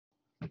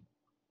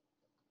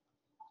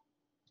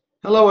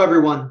Hello,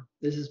 everyone.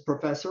 This is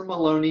Professor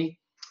Maloney,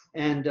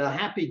 and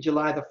happy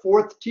July the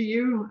 4th to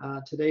you.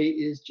 Today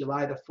is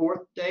July the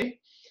 4th day.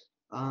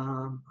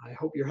 I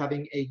hope you're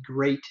having a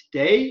great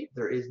day.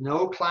 There is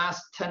no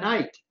class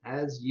tonight,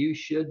 as you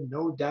should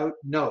no doubt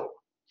know.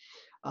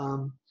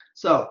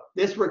 So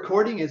this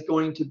recording is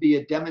going to be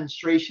a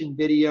demonstration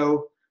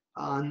video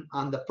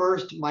on the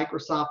first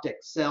Microsoft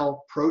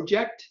Excel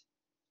project,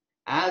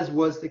 as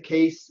was the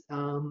case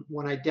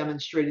when I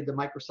demonstrated the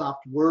Microsoft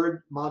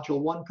Word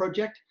Module 1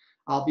 project.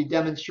 I'll be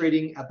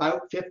demonstrating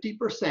about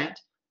 50%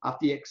 of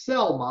the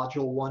Excel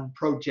Module 1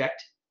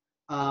 project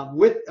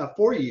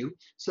for you,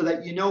 so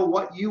that you know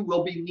what you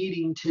will be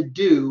needing to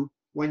do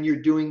when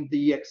you're doing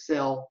the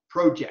Excel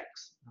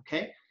projects,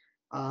 okay?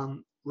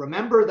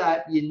 Remember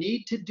that you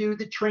need to do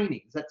the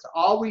trainings. That's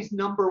always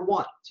number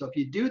one. So if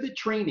you do the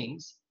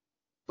trainings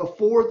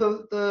before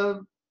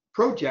the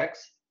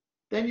projects,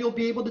 then you'll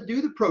be able to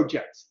do the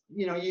projects.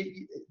 You know,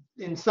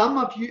 in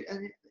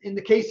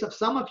the case of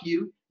some of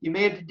you, you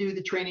may have to do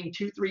the training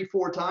 2, 3,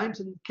 4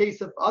 times. In the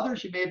case of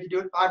others, you may have to do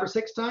it 5 or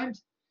 6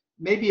 times.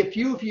 Maybe a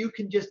few of you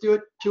can just do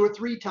it 2 or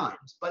 3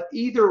 times. But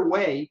either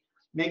way,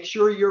 make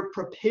sure you're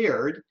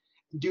prepared.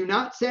 Do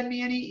not send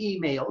me any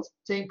emails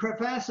saying,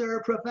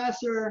 Professor,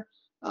 the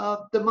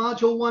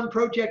Module 1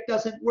 project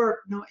doesn't work.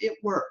 No, it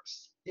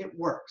works. It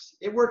works.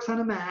 It works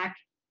on a Mac.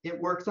 It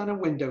works on a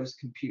Windows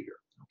computer,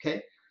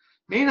 okay?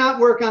 May not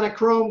work on a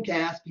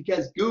Chromecast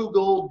because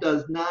Google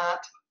does not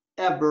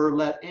ever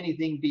let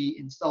anything be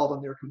installed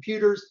on their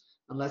computers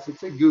unless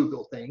it's a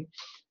Google thing.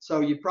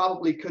 So you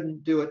probably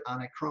couldn't do it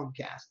on a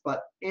Chromecast.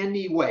 But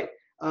anyway,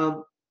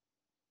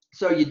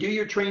 so you do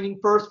your training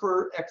first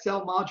for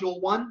Excel Module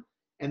 1,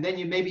 and then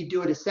you maybe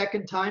do it a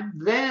second time,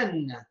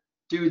 then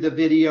do the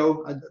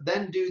video,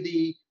 then do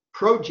the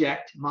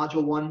project,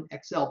 Module 1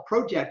 Excel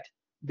project,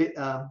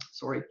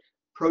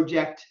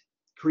 project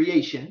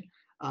creation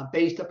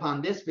based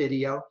upon this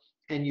video,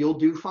 and you'll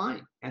do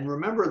fine. And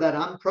remember that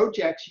on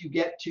projects, you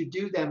get to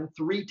do them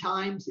 3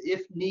 times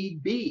if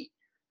need be.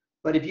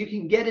 But if you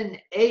can get an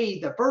A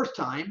the first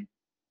time,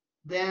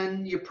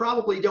 then you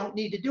probably don't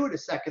need to do it a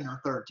second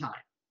or third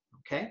time,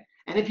 okay?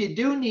 And if you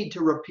do need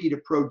to repeat a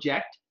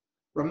project,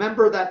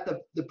 remember that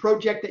the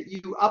project that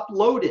you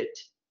uploaded,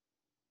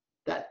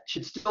 that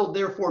should still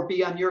therefore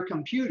be on your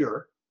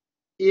computer,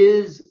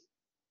 is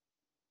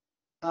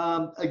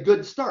a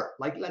good start.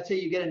 Like, let's say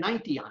you get a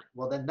 90 on it.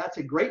 Well, then that's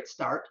a great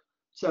start.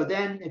 So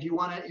then if you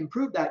want to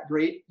improve that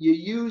grade, you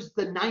use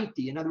the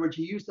 90. In other words,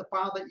 you use the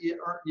file that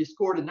you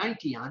scored a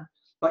 90 on,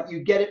 but you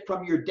get it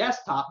from your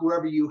desktop,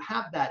 wherever you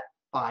have that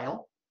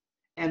file.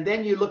 And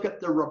then you look at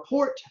the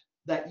report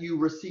that you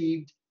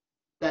received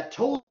that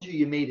told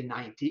you made a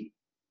 90.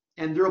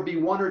 And there'll be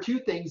 1 or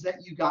 2 things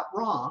that you got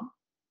wrong,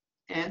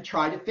 and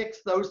try to fix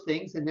those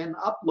things and then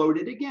upload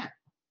it again.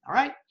 All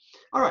right?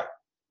 All right.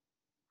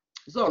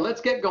 So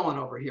let's get going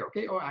over here,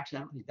 okay? Oh, actually,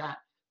 I don't need that.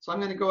 So I'm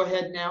going to go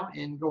ahead now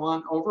and go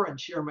on over and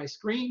share my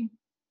screen.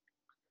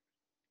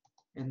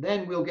 And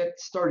then we'll get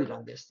started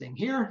on this thing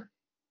here.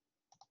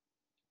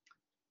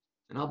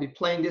 And I'll be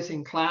playing this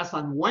in class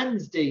on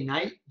Wednesday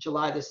night,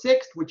 July the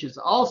 6th, which is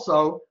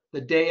also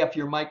the day of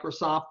your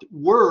Microsoft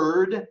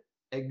Word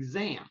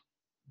exam.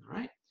 All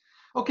right?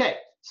 Okay,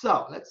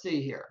 so let's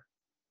see here.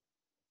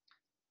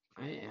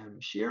 I am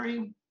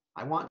sharing.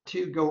 I want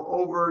to go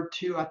over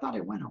to, I thought I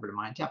went over to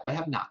MindTap. I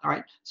have not. All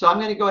right. So I'm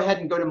going to go ahead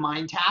and go to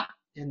MindTap,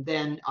 and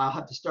then I'll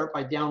have to start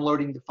by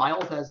downloading the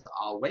files as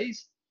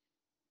always.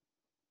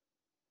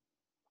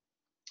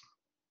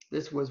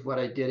 This was what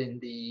I did in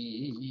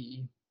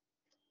the,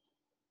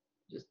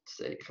 just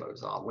say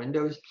close all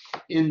windows,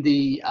 in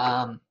the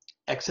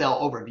Excel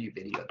overview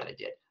video that I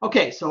did.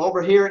 Okay, so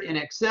over here in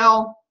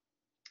Excel,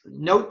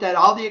 note that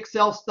all the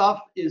Excel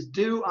stuff is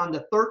due on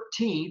the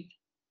 13th.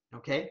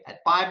 Okay,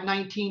 at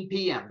 5:19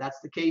 p.m. That's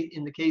the case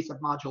in the case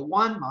of Module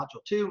 1,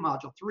 Module 2,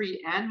 Module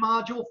 3, and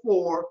Module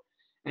 4.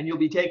 And you'll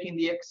be taking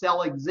the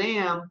Excel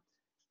exam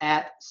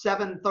at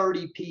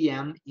 7:30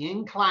 p.m.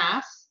 in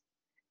class.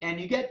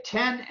 And you get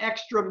 10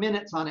 extra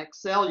minutes on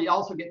Excel. You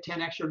also get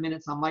 10 extra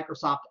minutes on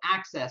Microsoft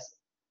Access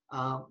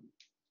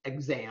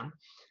exam.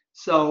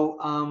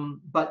 So,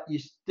 but you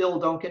still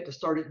don't get to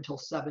start it until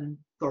 7:30.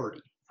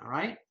 All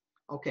right.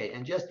 Okay,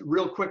 and just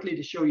real quickly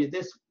to show you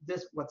this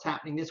what's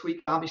happening this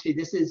week. Obviously,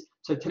 this is,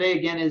 so today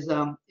again is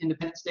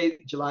Independence Day,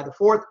 July the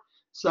 4th.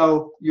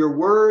 So your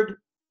Word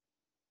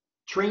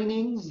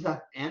trainings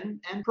and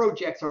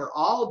projects are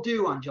all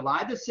due on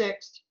July the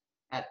 6th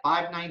at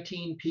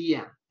 5:19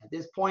 p.m. At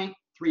this point,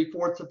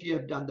 3/4 of you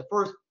have done the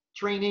first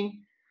training.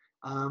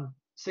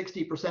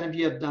 60% of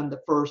you have done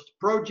the first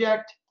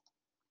project.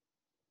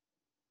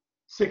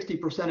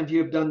 60% of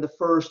you have done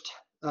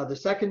the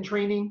second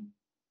training.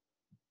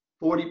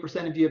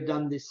 40% of you have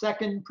done the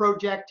second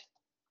project.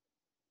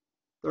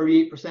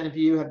 38% of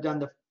you have done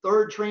the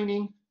third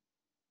training.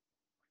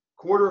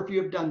 1/4 of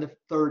you have done the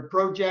third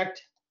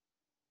project.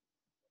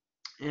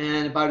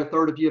 And about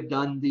 1/3 of you have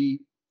done the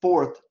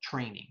 4th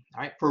training,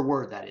 all right, for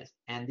Word, that is.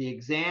 And the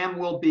exam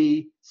will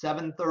be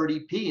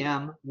 7:30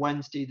 p.m.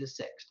 Wednesday the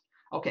 6th.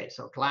 Okay,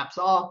 so collapse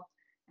all.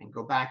 and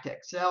go back to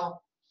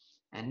Excel.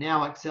 And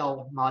now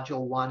Excel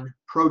Module 1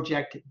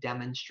 Project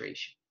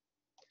Demonstration.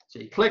 So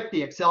you click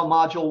the Excel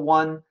Module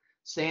 1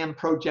 SAM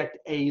Project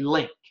A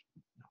link.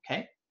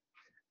 Okay.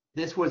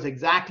 This was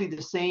exactly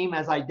the same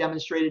as I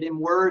demonstrated in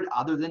Word,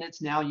 other than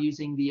it's now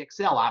using the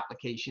Excel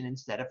application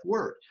instead of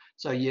Word.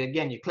 So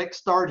you click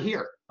Start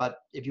here. But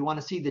if you want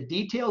to see the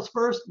details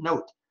first,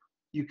 note,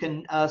 you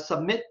can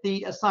submit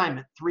the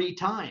assignment 3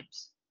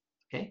 times.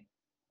 Okay.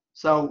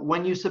 So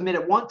when you submit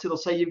it once, it'll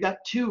say you've got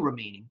 2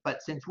 remaining.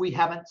 But since we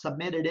haven't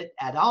submitted it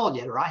at all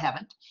yet, or I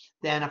haven't,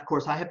 then of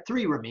course I have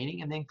 3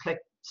 remaining, and then click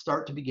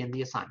Start to begin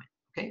the assignment.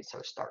 Okay, so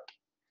start.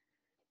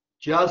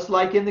 Just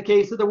like in the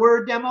case of the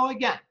Word demo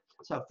again.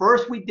 So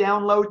first we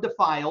download the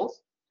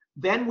files,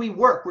 then we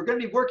work. We're going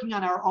to be working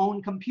on our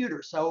own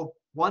computer. So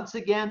once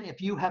again,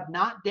 if you have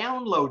not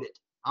downloaded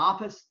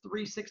Office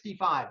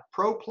 365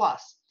 Pro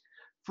Plus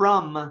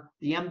from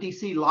the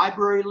MDC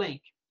library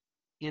link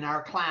in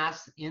our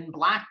class in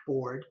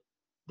Blackboard,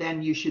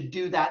 then you should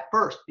do that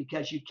first,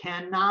 because you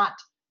cannot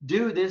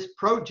do this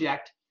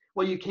project.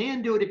 Well, you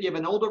can do it if you have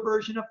an older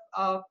version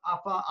of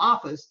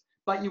Office,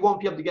 but you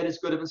won't be able to get as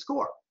good of a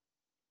score,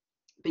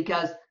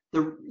 because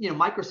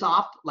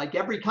Microsoft, like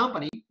every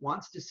company,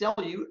 wants to sell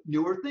you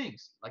newer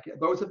things. Like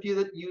those of you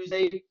that use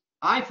a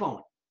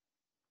iPhone,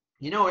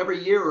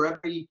 every year or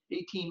every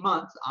 18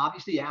 months,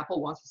 obviously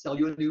Apple wants to sell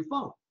you a new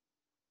phone.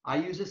 I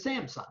use a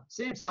Samsung.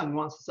 Samsung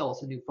wants to sell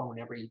us a new phone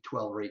every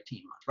 12 or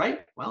 18 months,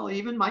 right? Well,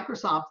 even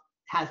Microsoft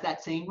has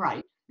that same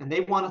right, and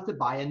they want us to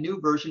buy a new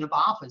version of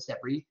Office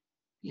every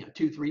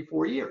 2, 3,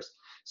 4 years.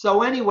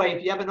 So anyway,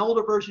 if you have an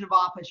older version of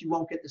Office, you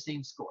won't get the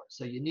same score.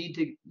 So you need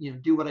to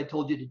do what I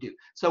told you to do.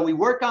 So we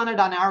work on it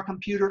on our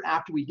computer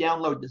after we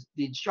download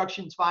the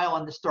instructions file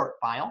and the start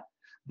file.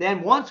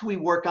 Then once we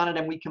work on it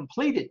and we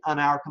complete it on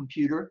our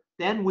computer,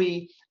 then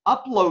we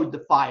upload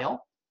the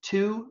file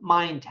to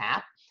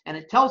MindTap, and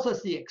it tells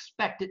us the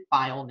expected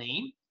file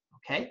name.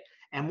 Okay,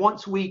 and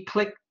once we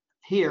click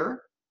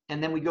here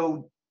and then we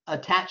go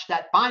attach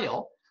that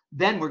file,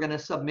 then we're going to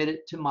submit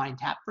it to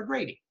MindTap for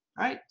grading.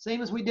 All right,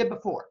 same as we did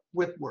before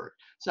with Word.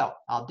 So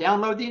I'll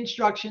download the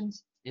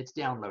instructions, it's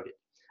downloaded.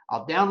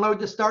 I'll download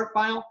the start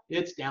file,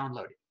 it's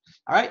downloaded.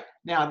 All right,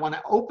 now I want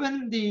to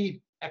open the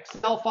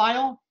Excel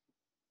file.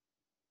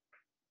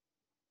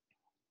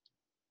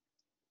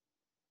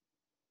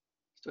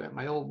 Still have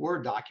my old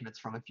Word documents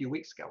from a few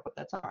weeks ago, but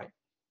that's all right.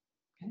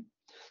 Okay.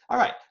 All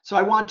right, so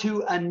I want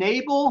to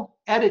enable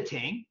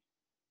editing.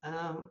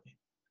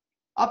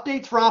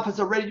 Updates for Office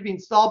are ready to be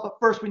installed, but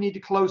first we need to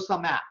close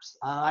some apps.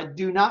 I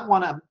do not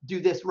want to do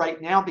this right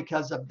now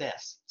because of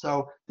this.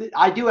 So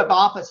I do have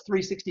Office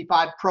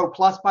 365 Pro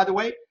Plus, by the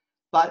way,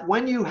 but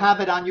when you have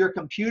it on your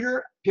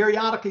computer,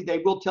 periodically they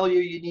will tell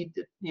you you need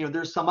to,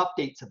 there's some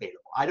updates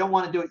available. I don't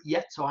want to do it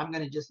yet, so I'm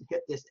going to just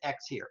hit this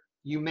X here.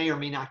 You may or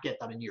may not get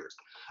that in yours.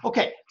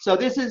 Okay, so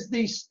this is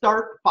the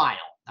start file,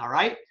 all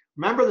right?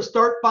 Remember, the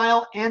start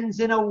file ends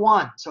in a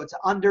 1, so it's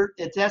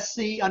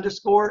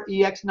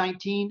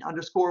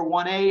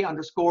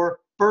SC_EX19_1A_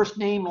 first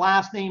name,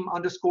 last name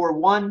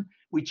 _1.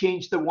 We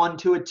changed the 1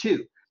 to a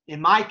 2.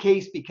 In my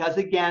case, because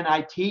again,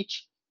 I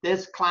teach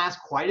this class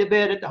quite a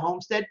bit at the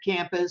Homestead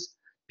campus,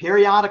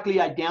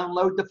 periodically I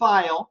download the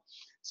file.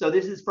 So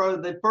this is for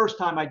the first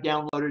time I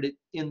downloaded it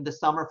in the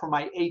summer for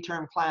my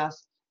A-term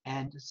class.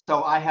 And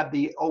so I have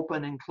the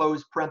open and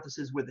close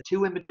parentheses with a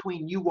 2 in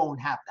between. You won't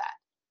have that.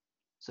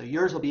 So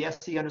yours will be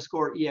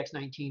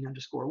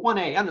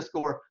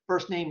SC_EX19_1A_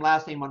 first name,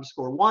 last name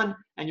 _1,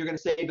 and you're going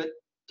to save it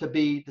to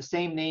be the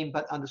same name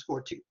but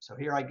 _2. So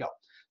here I go.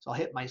 So I'll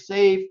hit my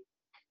save.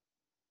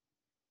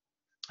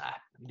 Let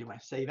me do my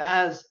save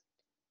as.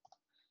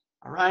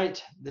 All right,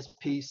 this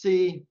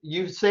PC.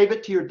 You save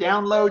it to your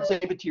download,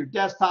 save it to your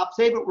desktop,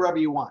 save it wherever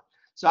you want.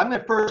 So I'm going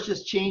to first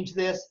just change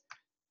this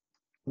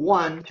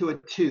 1 to a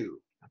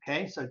 2.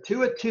 Okay, so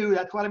to a 2,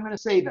 that's what I'm going to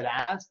save it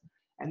as.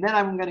 And then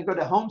I'm going to go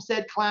to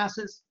Homestead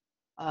classes,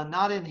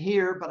 not in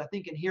here, but I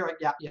think in here,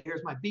 yeah,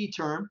 here's my B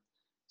term.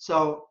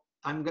 So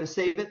I'm going to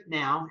save it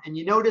now. And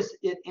you notice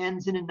it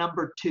ends in a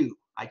number 2.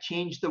 I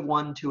changed the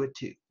 1 to a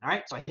 2. All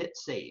right, so I hit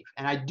save.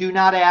 And I do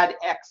not add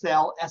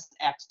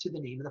XLSX to the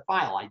name of the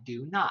file. I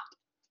do not.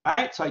 All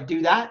right, so I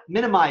do that,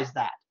 minimize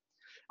that.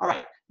 All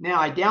right,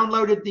 now I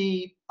downloaded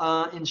the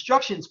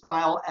instructions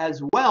file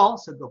as well.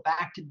 So go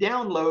back to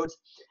downloads,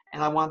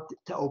 and I want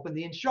to open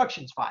the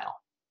instructions file.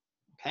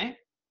 Okay.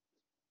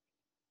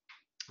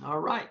 All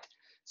right,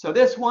 so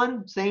this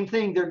one, same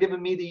thing. They're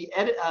giving me the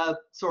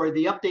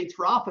the updates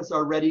for Office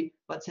already,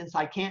 but since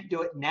I can't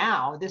do it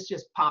now, this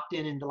just popped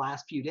in the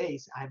last few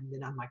days. I haven't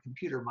been on my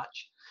computer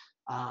much,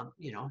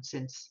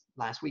 since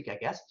last week, I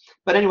guess.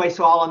 But anyway,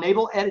 so I'll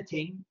enable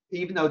editing,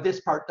 even though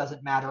this part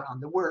doesn't matter on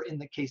the Word in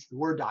the case of the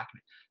Word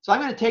document. So I'm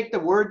going to take the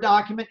Word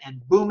document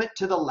and boom it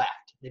to the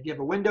left. If you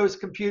have a Windows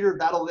computer,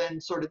 that'll then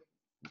sort of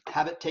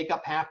have it take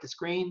up half the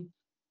screen.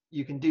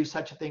 You can do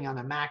such a thing on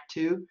a Mac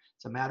too.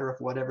 It's a matter of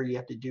whatever you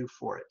have to do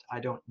for it. I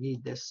don't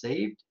need this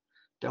saved.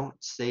 Don't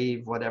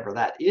save whatever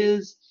that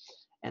is.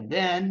 And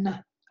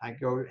then I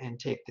go and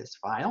take this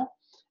file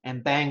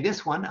and bang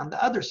this one on the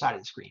other side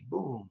of the screen.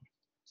 Boom.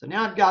 So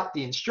now I've got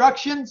the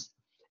instructions,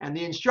 and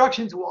the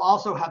instructions will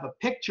also have a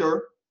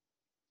picture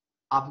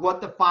of what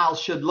the file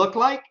should look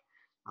like.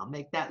 I'll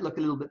make that look a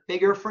little bit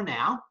bigger for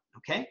now,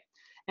 okay?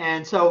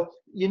 And so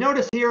you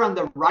notice here on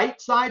the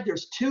right side,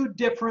 there's two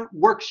different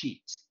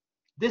worksheets.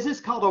 This is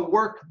called a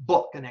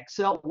workbook, an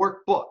Excel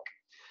workbook.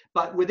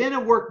 But within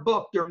a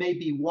workbook, there may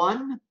be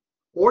one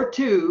or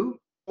two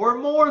or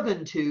more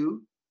than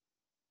two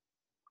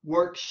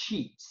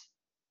worksheets.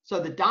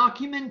 So the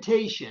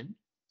documentation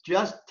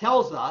just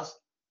tells us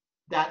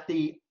that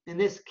in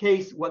this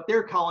case, what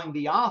they're calling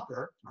the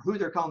author, or who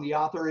they're calling the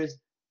author, is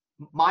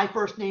my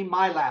first name,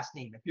 my last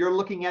name. If you're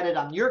looking at it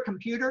on your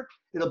computer,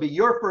 it'll be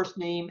your first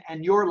name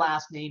and your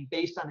last name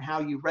based on how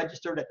you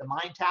registered at the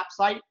MindTap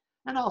site,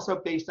 and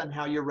also based on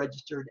how you're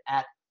registered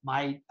at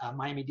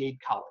Miami-Dade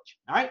College.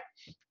 All right,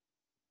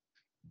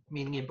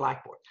 meaning in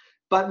Blackboard.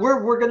 But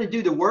where we're going to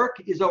do the work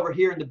is over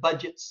here in the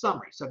budget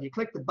summary. So if you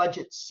click the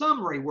budget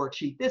summary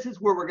worksheet, this is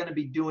where we're going to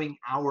be doing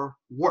our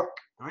work.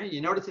 All right,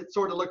 you notice it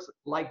sort of looks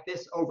like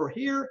this over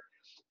here,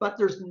 but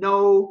there's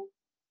no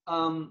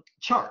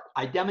chart.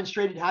 I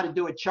demonstrated how to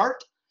do a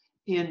chart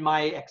in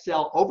my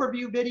Excel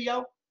overview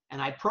video,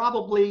 and I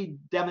probably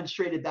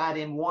demonstrated that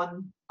in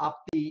one of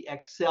the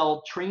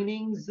Excel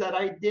trainings that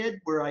I did,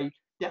 where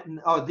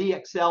the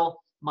Excel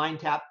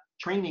MindTap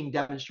training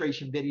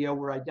demonstration video,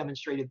 where I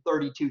demonstrated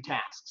 32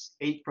 tasks,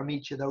 8 from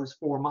each of those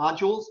 4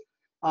 modules.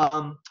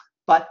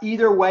 But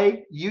either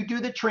way, you do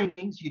the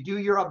trainings, you do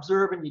your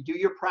observe and you do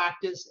your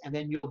practice, and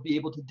then you'll be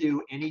able to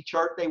do any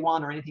chart they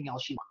want or anything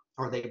else you want,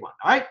 or they want.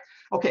 All right.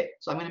 Okay.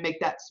 So I'm going to make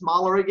that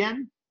smaller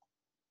again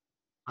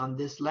on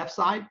this left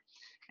side,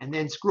 and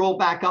then scroll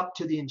back up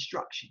to the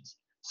instructions.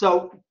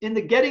 So in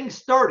the getting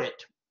started,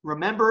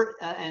 remember,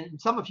 and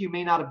some of you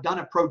may not have done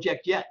a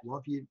project yet.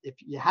 Well, if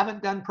you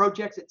haven't done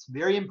projects, it's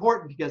very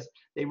important because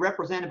they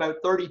represent about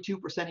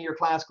 32% of your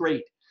class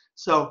grade.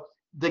 So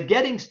the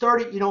getting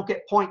started, you don't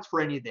get points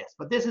for any of this,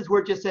 but this is where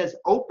it just says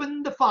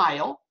open the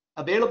file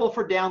available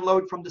for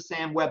download from the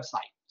SAM website.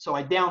 So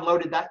I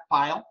downloaded that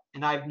file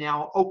and I've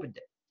now opened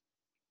it.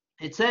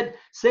 It said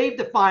save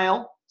the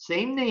file,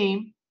 same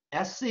name,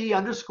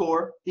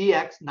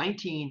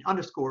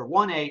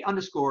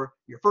 SC_EX19_1A_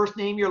 your first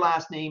name, your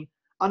last name,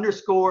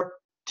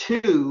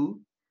 _2.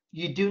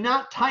 You do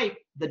not type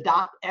the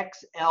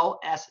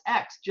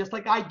 .xlsx, just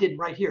like I did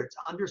right here. It's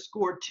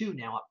 _2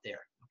 now up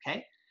there,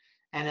 okay?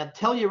 And I'll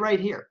tell you right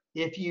here,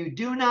 if you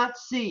do not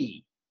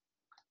see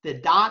the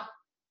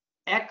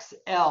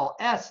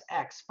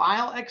 .xlsx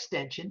file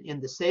extension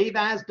in the Save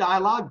As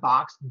dialog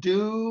box,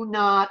 do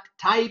not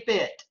type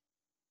it.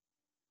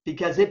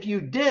 Because if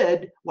you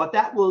did, what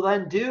that will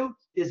then do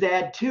is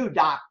add 2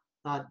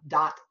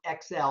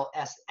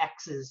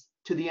 .xlsx's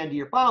to the end of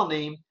your file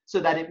name, so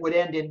that it would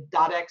end in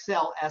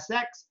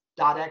 .xlsx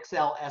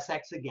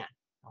again.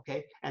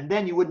 Okay, and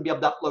then you wouldn't be able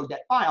to upload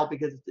that file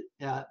because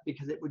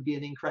it would be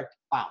an incorrect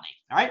file name.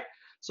 All right,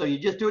 so you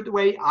just do it the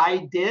way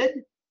I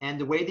did and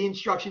the way the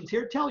instructions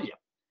here tell you.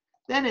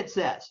 Then it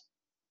says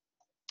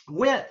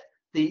with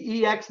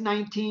the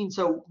EX19,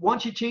 so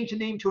once you change the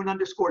name to an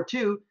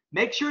 _2,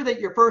 make sure that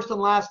your first and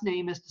last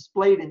name is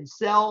displayed in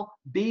cell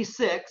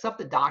B6 of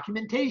the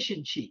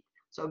documentation sheet.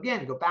 So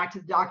again, go back to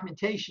the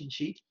documentation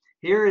sheet.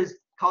 Here is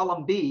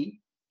column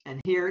B,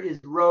 and here is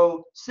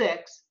row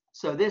 6.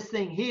 So this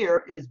thing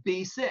here is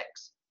B6.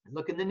 And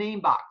look in the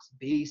name box,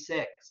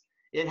 B6.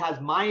 It has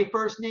my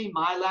first name,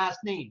 my last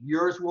name.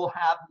 Yours will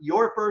have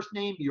your first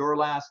name, your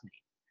last name.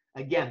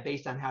 Again,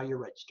 based on how you're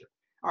registered.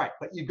 All right,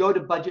 but you go to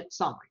budget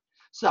summary.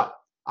 So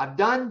I've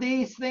done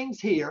these things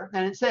here,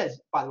 and it says,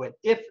 by the way,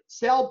 if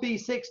cell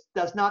B6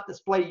 does not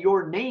display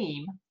your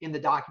name in the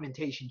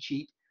documentation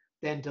sheet,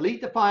 then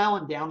delete the file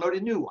and download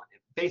a new one.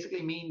 It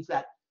basically means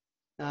that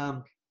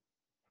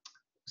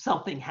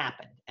something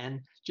happened.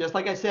 And just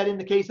like I said in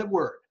the case of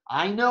Word,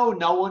 I know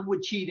no one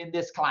would cheat in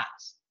this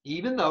class,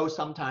 even though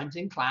sometimes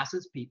in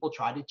classes people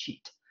try to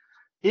cheat.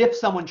 If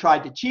someone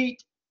tried to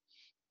cheat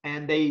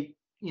and they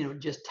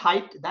just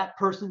typed that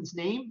person's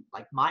name,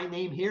 like my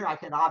name here, I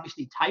can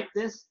obviously type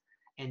this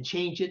and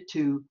change it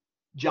to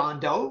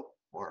John Doe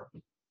or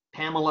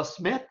Pamela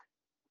Smith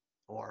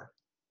or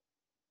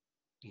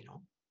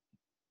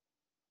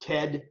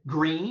Ted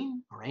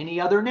Green or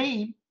any other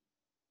name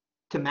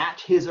to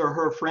match his or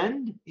her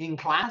friend in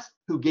class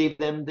who gave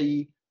them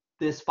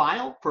this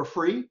file for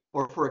free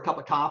or for a cup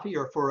of coffee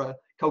or for a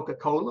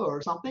Coca-Cola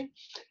or something.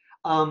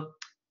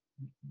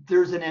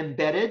 There's an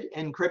embedded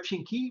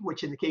encryption key,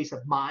 which in the case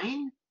of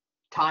mine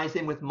ties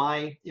in with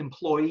my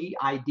employee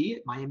ID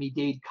at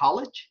Miami-Dade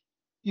College.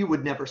 You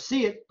would never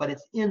see it, but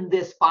it's in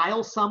this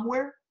file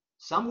somewhere.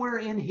 Somewhere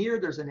in here,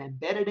 there's an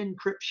embedded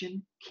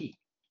encryption key,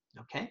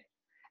 okay?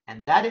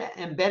 And that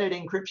embedded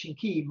encryption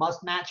key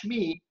must match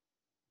me,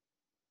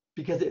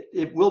 because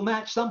it will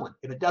match someone.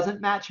 If it doesn't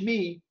match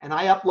me and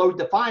I upload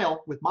the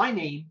file with my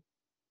name,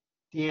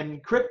 the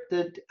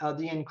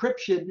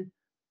encryption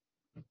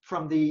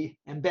from the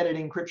embedded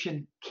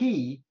encryption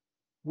key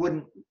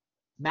wouldn't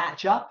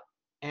match up,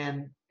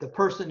 and the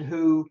person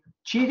who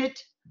cheated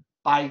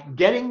by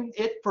getting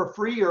it for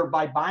free or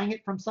by buying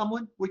it from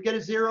someone would get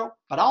a 0,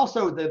 but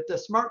also the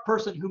smart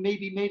person who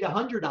maybe made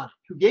 100 on it,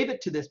 who gave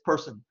it to this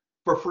person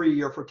for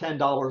free or for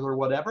 $10 or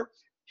whatever,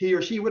 he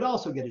or she would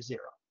also get a 0.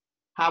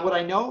 How would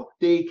I know?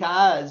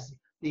 Because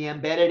the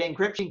embedded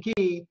encryption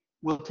key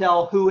will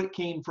tell who it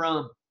came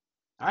from.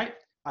 All right.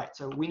 All right.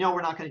 So we know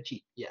we're not going to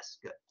cheat. Yes.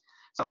 Good.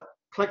 So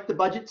click the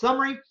budget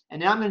summary,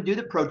 and now I'm going to do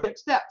the project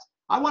steps.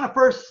 I want to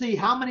first see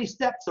how many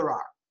steps there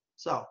are.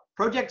 So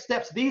project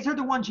steps, these are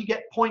the ones you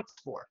get points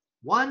for.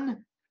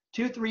 1,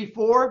 2, 3,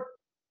 4.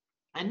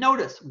 And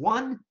notice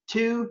 1,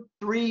 2,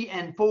 3,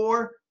 and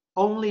 4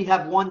 only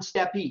have 1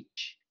 step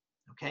each.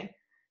 Okay.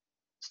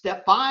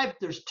 Step 5,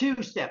 there's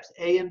 2 steps,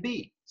 A and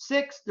B.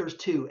 6, there's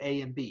 2,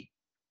 A and B.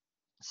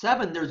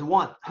 7, there's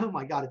 1. Oh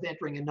my God, it's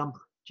entering a number.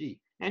 Gee.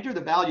 Enter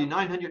the value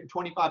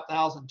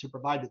 925,000 to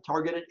provide the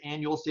targeted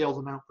annual sales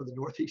amount for the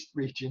Northeast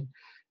region.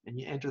 And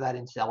you enter that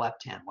in cell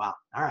F10. Wow.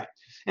 All right.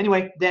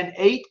 Anyway, then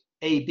 8,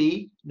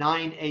 AB,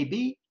 9,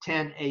 AB,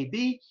 10,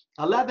 AB,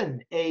 11,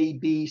 A,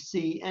 B,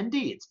 C, and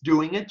D. It's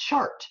doing a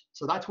chart.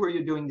 So that's where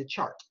you're doing the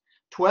chart.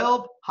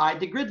 12,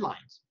 hide the grid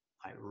lines.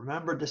 I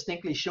remember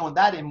distinctly showing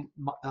that in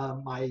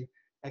my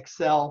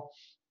Excel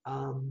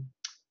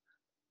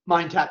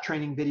MindTap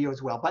training video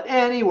as well. But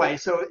anyway,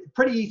 so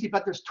pretty easy,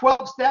 but there's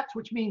 12 steps,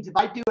 which means if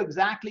I do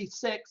exactly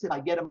 6, if I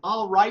get them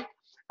all right,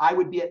 I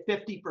would be at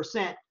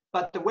 50%.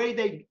 But the way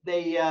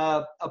they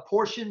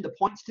apportion the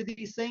points to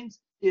these things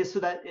is so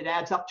that it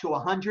adds up to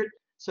 100.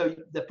 So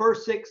the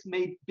first 6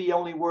 may be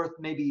only worth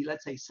maybe,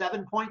 let's say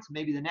 7 points.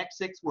 Maybe the next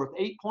 6 worth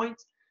 8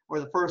 points, or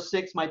the first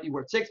 6 might be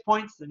worth 6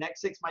 points. The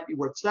next 6 might be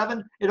worth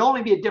 7. It'd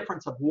only be a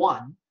difference of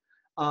 1.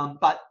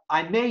 But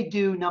I may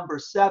do number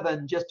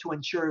 7 just to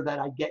ensure that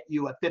I get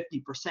you a 50%.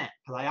 Because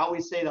I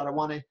always say that I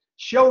want to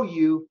show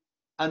you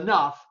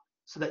enough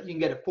so that you can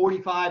get a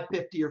 45,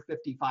 50, or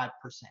 55%.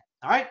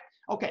 All right?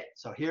 Okay,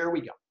 so here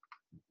we go.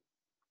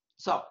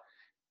 So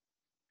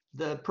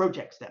the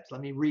project steps. Let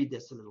me read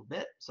this a little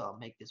bit. So I'll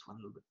make this one a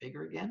little bit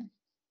bigger again.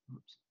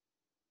 Oops.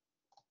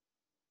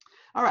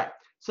 All right,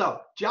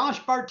 so Josh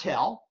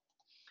Bartell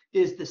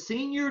is the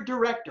Senior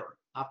Director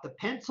of the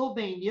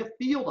Pennsylvania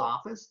Field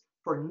Office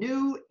for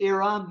New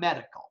Era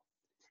Medical,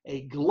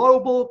 a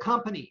global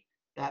company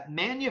that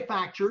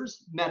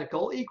manufactures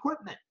medical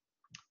equipment.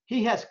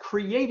 He has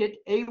created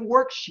a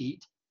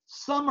worksheet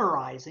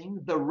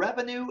summarizing the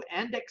revenue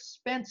and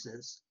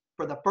expenses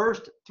for the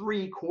first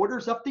 3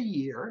 quarters of the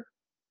year.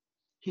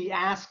 He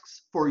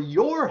asks for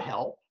your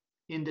help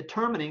in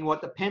determining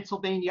what the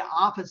Pennsylvania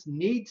office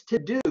needs to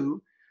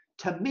do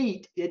to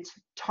meet its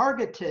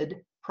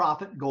targeted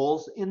profit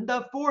goals in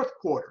the 4th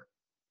quarter.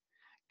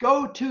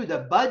 Go to the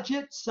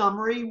budget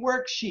summary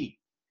worksheet.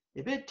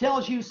 If it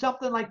tells you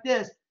something like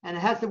this and it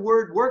has the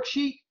word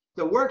worksheet,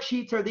 the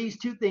worksheets are these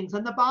 2 things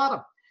on the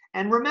bottom.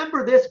 And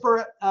remember this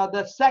for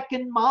the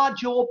 2nd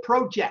module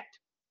project.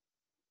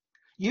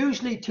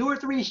 Usually 2 or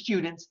 3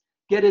 students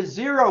get a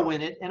 0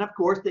 in it, and of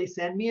course they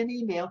send me an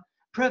email.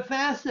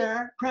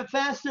 Professor,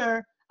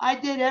 I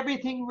did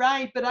everything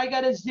right, but I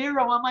got a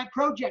 0 on my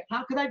project.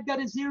 How could I have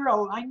got a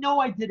 0? I know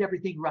I did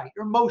everything right,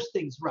 or most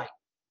things right.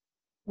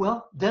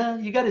 Well, duh,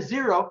 you got a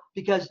 0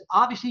 because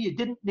obviously you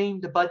didn't name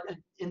the budget.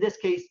 In this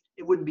case,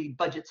 it wouldn't be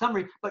budget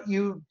summary, but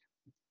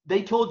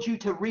they told you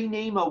to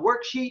rename a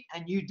worksheet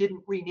and you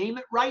didn't rename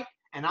it right.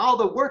 And all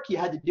the work you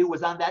had to do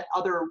was on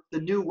the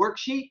new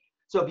worksheet.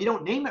 So if you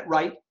don't name it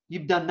right,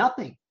 you've done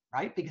nothing,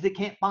 right? Because it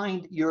can't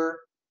find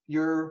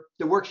the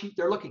worksheet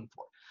they're looking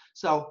for.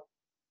 So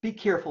be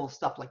careful of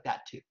stuff like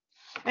that too.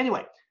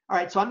 Anyway, all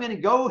right, so I'm going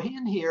to go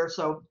in here.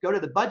 So go to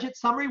the budget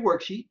summary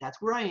worksheet. That's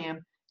where I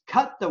am.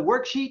 Cut the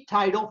worksheet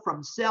title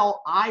from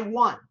cell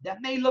I1.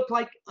 That may look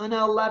like an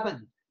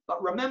 11,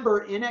 but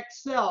remember in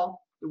Excel,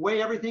 the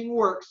way everything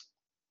works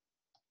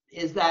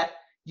is that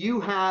you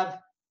have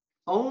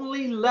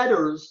only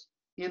letters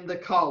in the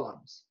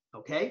columns,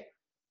 okay?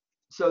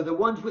 So the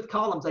ones with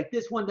columns, like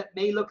this one that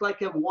may look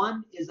like a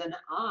 1 is an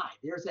I.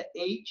 There's a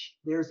H,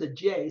 there's a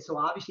J, so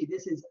obviously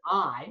this is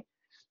I,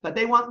 but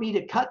they want me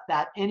to cut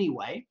that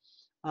anyway.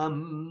 Where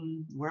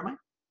am I?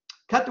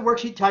 Cut the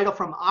worksheet title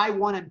from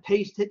I1 and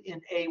paste it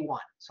in A1.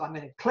 So I'm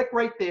going to click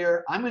right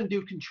there. I'm going to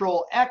do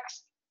Control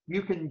X.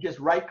 You can just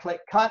right click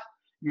cut.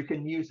 You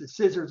can use the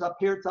scissors up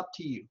here. It's up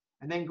to you.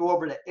 And then go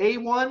over to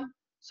A1.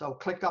 So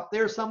click up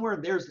there somewhere.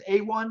 There's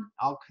A1.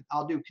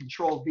 I'll do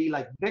Control V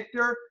like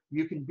Victor.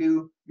 You can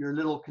do your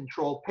little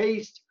Control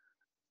Paste,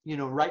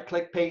 right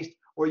click paste,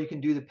 or you can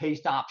do the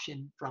paste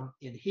option from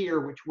in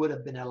here, which would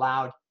have been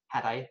allowed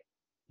had I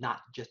not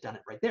just done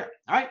it right there.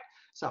 All right.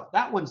 So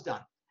that one's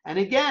done. And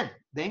again,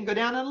 then go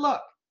down and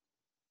look.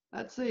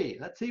 Let's see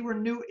where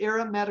New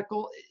Era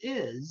Medical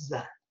is.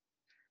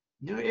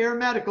 New Era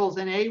Medical's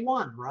in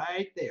A1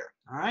 right there.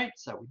 All right,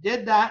 so we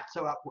did that.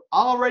 So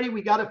already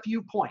we got a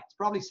few points,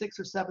 probably 6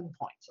 or 7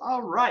 points.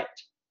 All right.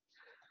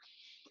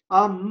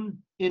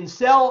 In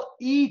cell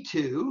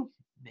E2,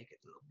 make it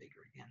a little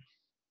bigger again.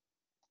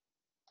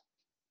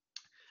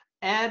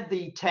 Add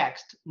the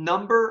text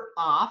number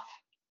off.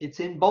 It's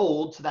in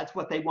bold, so that's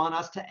what they want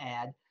us to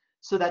add.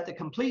 so that the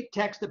complete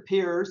text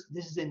appears,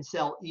 this is in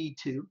cell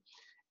E2,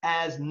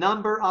 as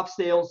number of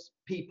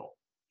salespeople.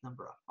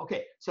 Number of.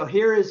 Okay, so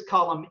here is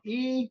column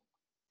E.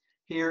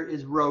 Here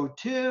is row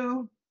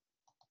 2.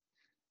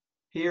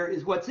 Here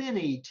is what's in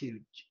E2,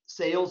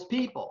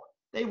 salespeople.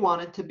 They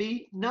want it to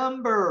be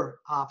number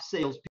of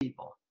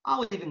salespeople.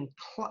 I'll even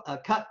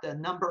cut the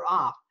number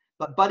off,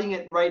 but butting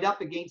it right up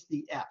against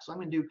the F. So I'm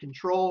going to do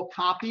Control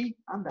Copy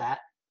on that.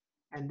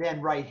 And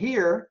then right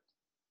here,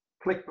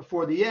 click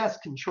before the S,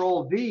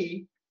 Control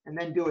V, and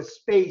then do a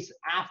space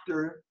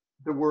after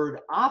the word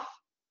off.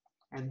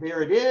 And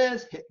there it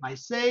is. Hit my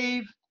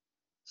save.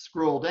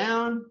 Scroll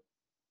down.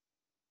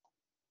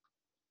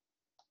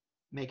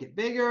 Make it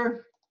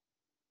bigger.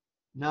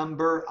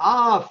 Number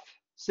of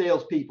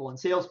salespeople. And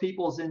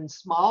salespeople is in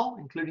small,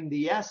 including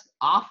the S.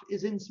 Off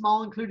is in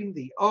small, including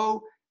the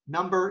O.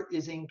 Number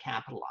is in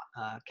capital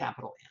N.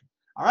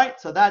 All right,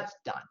 so that's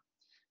done.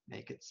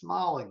 Make it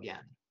small again.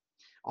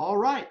 All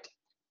right,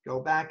 go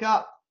back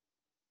up.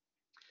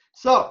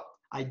 So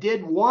I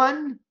did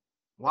one.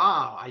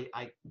 Wow,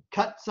 I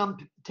cut some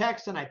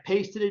text and I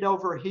pasted it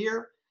over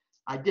here.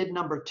 I did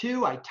number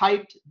 2. I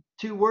typed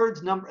 2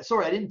 words.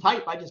 Sorry, I didn't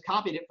type. I just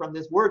copied it from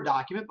this Word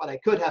document, but I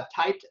could have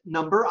typed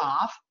number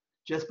off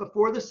just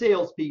before the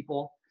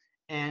salespeople.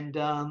 And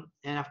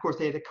of course,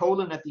 they had a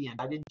colon at the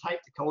end. I didn't type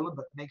the colon,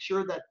 but make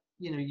sure that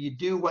you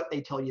do what they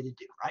tell you to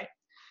do, right?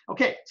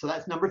 Okay, so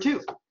that's number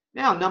 2.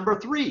 Now, number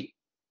 3.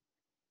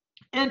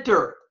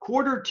 Enter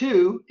quarter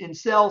 2 in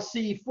cell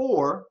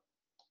C4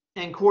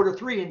 and quarter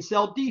 3 in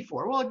cell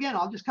D4. Well, again,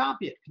 I'll just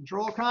copy it.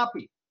 Control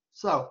copy.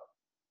 So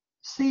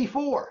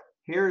C4.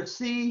 Here's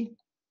C.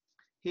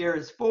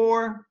 Here's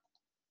 4.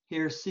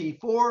 Here's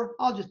C4.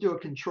 I'll just do a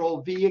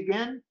Control V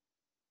again.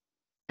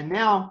 And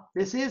now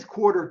this is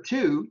quarter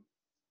 2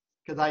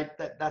 because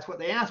that's what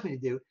they asked me to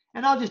do.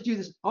 And I'll just do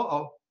this.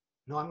 Uh-oh.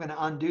 No, I'm going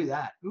to undo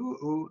that.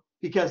 Ooh,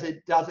 because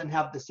it doesn't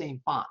have the same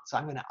font. So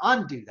I'm going to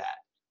undo that.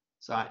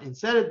 So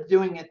instead of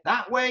doing it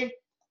that way,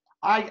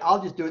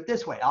 I'll just do it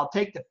this way. I'll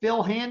take the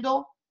fill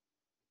handle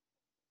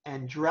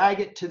and drag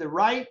it to the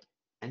right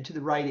and to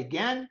the right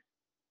again.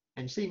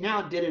 And see, now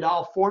it did it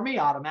all for me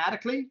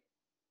automatically.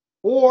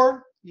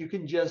 Or you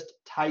can just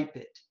type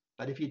it.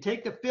 But if you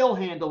take the fill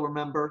handle,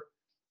 remember,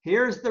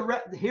 here's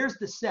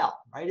the cell,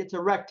 right? It's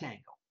a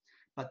rectangle.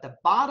 But the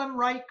bottom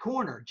right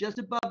corner, just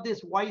above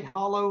this white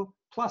hollow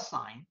plus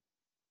sign,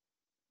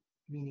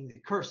 meaning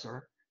the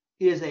cursor,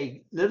 is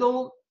a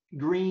little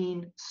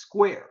green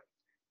square.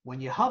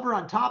 When you hover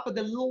on top of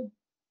the little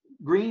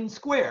green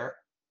square,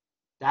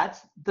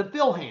 that's the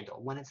fill handle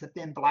when it's a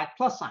thin black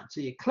plus sign. So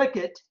you click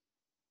it,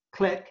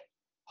 click,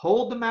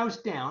 hold the mouse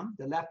down,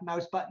 the left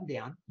mouse button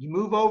down. You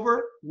move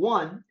over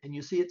 1 and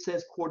you see it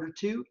says quarter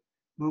 2.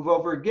 Move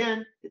over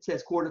again, it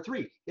says quarter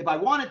 3. If I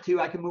wanted to,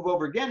 I can move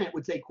over again. It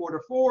would say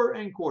quarter 4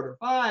 and quarter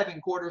 5 and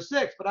quarter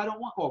 6, but I don't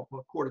want,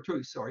 quarter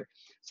 2, sorry.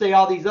 Say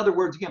all these other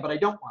words again, but I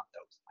don't want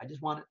those. I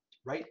just want it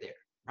right there,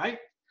 right?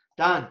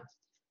 Done.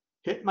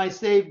 Hit my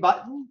save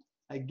button.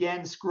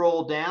 Again,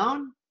 scroll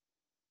down.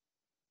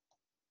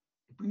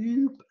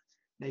 Boop.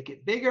 Make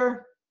it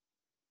bigger.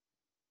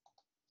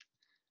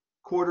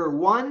 Quarter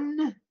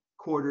 1,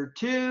 quarter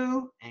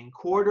 2, and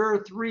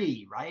quarter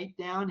 3, right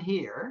down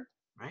here.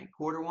 Right?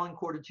 Quarter 1,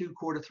 quarter 2,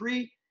 quarter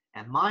 3.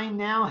 And mine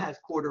now has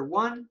quarter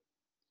 1,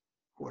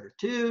 quarter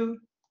 2,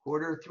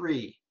 quarter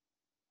 3.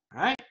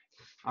 All right?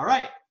 All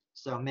right.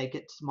 So make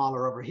it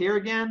smaller over here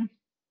again.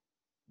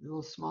 A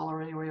little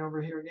smaller anyway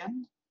over here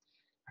again.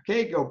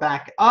 Okay, go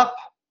back up.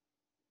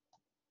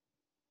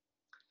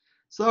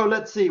 So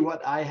let's see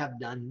what I have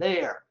done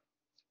there.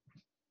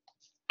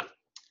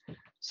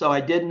 So I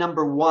did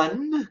number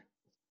 1,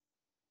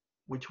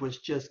 which was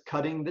just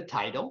cutting the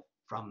title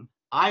from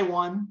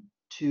I1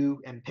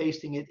 to and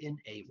pasting it in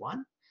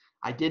A1.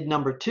 I did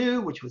number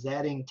 2, which was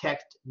adding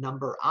text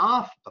number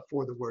off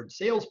before the word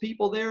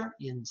salespeople there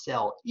in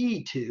cell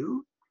E2.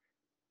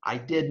 I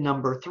did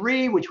number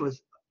 3, which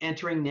was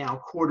entering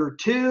now quarter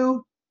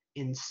 2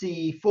 in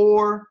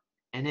C4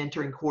 and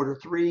entering quarter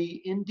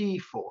 3 in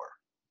D4.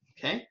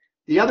 Okay.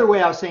 The other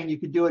way I was saying you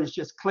could do it is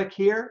just click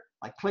here,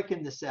 like click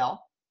in the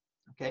cell,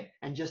 okay,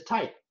 and just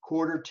type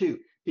quarter 2.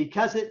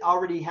 Because it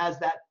already has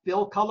that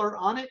fill color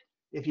on it,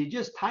 if you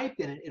just type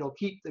in it, it'll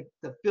keep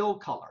the fill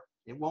color.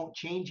 It won't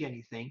change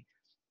anything,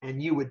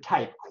 and you would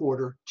type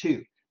quarter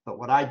 2. But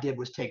what I did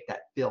was take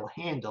that fill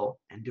handle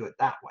and do it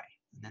that way,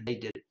 and then they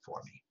did it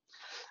for me.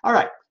 All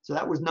right, so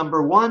that was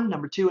number 1,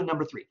 number 2, and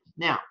number 3.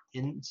 Now,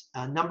 in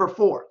number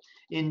 4,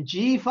 in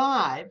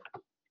G5,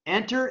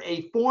 enter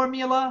a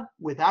formula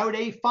without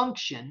a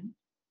function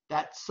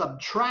that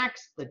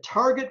subtracts the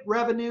target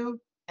revenue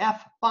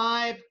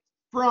F5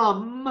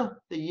 from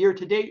the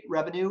year-to-date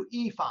revenue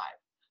E5.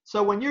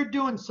 So when you're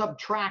doing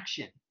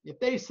subtraction, if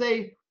they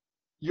say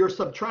you're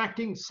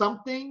subtracting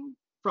something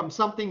from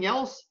something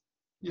else,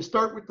 you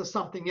start with the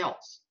something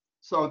else.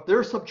 So if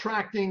they're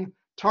subtracting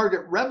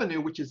target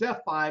revenue, which is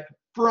F5,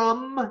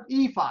 from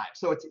E5.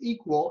 So it's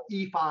equal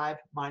E5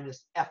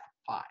 minus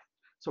F5.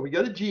 So we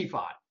go to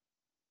G5.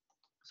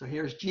 So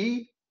here's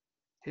G,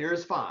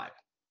 here's 5.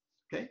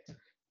 Okay.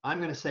 I'm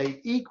going to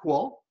say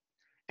equal.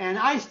 And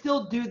I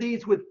still do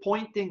these with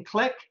point and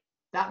click.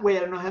 That way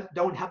I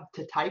don't have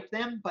to type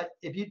them. But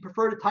if you'd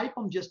prefer to type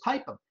them, just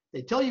type them.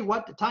 They tell you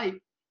what to type.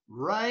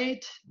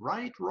 Right.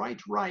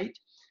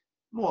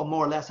 Well,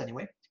 more or less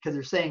anyway, because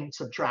they're saying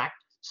subtract.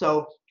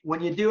 So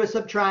when you do a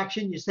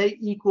subtraction, you say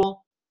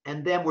equal,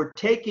 and then we're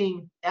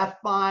taking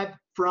F5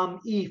 from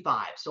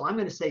E5. So I'm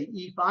going to say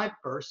E5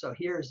 first. So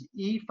here's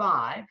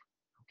E5,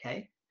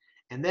 okay?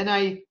 And then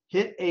I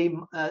hit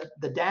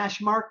the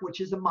dash mark,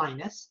 which is a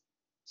minus.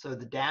 So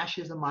the dash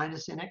is a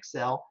minus in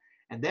Excel.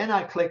 And then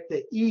I click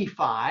the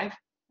E5,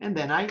 and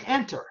then I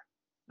enter,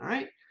 all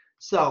right?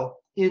 So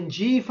in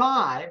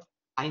G5,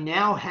 I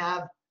now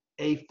have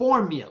a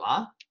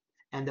formula.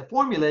 And the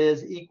formula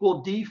is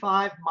equal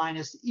D5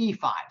 minus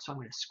E5. So I'm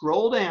going to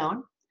scroll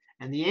down.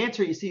 And the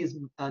answer you see is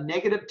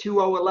negative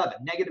 2011.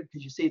 Negative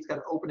because you see it's got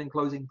an open and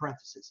closing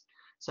parenthesis.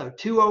 So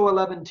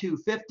 2011,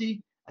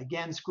 250.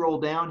 Again, scroll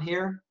down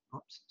here.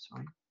 Oops,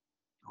 sorry.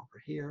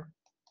 Over here.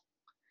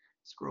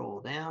 Scroll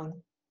down.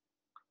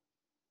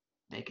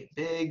 Make it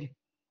big.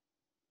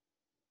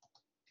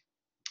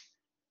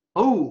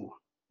 Oh,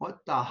 what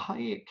the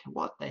heck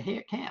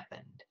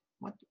happened?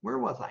 Where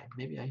was I?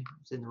 Maybe I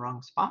was in the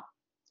wrong spot.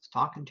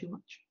 Talking too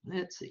much.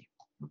 Let's see.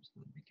 Oops,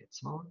 let me make it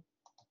smaller.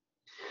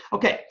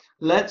 Okay,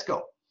 let's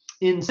go.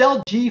 In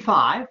cell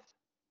G5,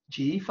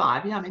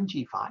 yeah, I'm in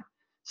G5,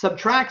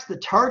 subtracts the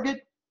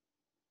target.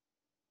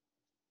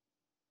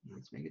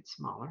 Let's make it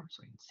smaller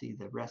so I can see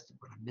the rest of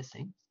what I'm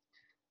missing.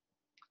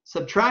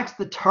 Subtracts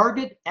the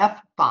target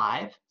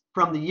F5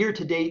 from the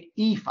year-to-date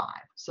E5.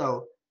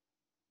 So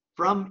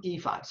from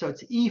E5. So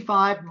it's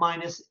E5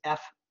 minus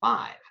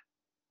F5.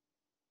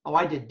 Oh,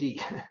 I did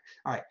D.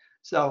 All right.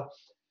 So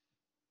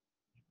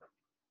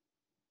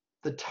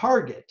the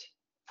target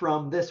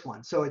from this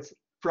one. So it's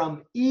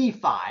from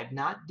E5,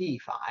 not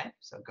D5.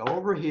 So go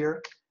over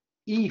here,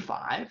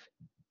 E5,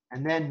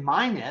 and then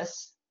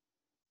minus,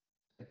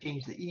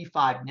 change the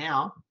E5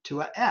 now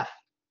to a F.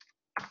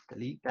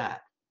 Delete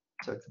that.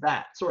 So it's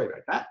that. Sorry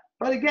about that.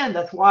 But again,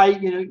 that's why,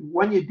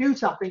 when you do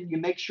something, you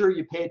make sure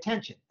you pay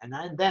attention. And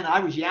then I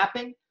was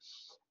yapping,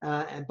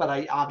 but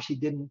I obviously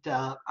didn't,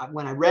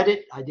 when I read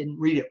it, I didn't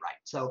read it right.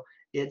 So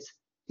it's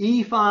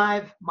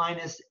E5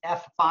 minus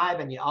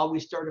F5, and you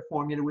always start a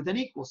formula with an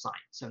equal sign.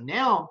 So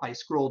now if I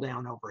scroll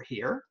down over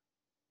here,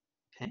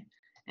 okay,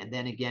 and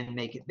then again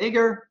make it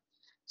bigger.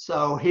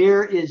 So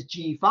here is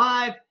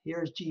G5,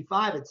 here's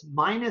G5, it's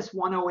minus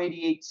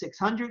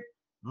 1088,600,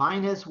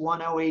 minus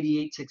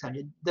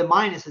 1088,600. The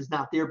minus is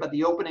not there, but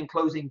the open and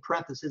closing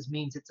parenthesis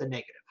means it's a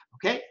negative,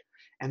 okay?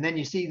 And then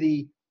you see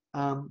the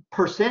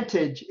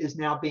percentage is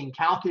now being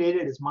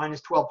calculated as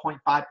minus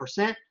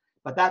 12.5%.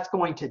 But that's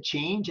going to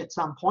change at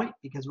some point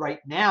because right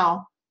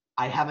now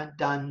I haven't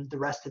done the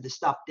rest of the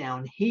stuff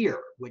down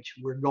here, which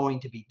we're going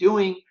to be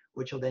doing,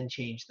 which will then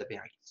change the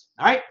variance.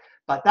 All right,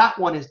 but that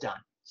one is done.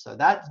 So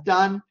that's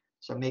done.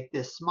 So make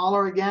this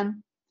smaller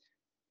again.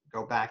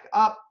 Go back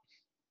up.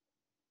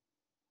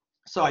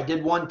 So I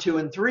did 1, 2,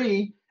 and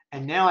 3,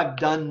 and now I've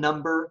done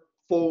number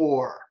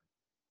 4.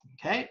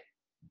 Okay.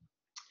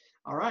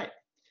 All right.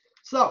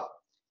 So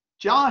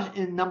Josh,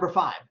 in number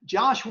 5,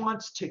 Josh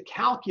wants to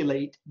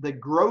calculate the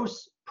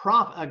gross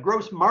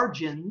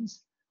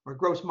margins or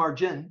gross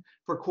margin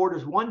for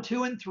quarters 1,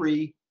 2, and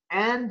 3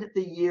 and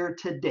the year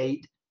to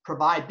date.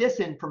 Provide this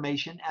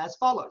information as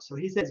follows. So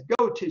he says,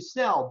 go to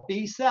cell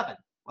B7.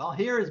 Well,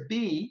 here is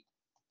B.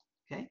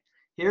 Okay.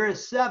 Here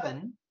is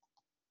 7.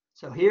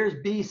 So here's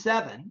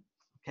B7.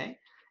 Okay.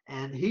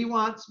 And he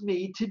wants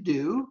me to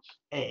do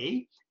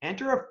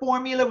enter a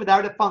formula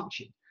without a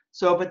function.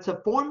 So if it's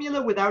a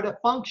formula without a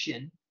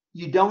function,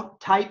 you don't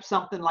type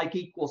something like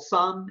equal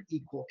sum,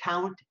 equal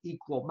count,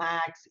 equal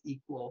max,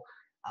 equal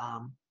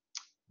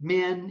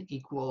min,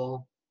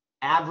 equal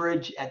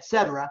average,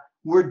 etc.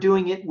 We're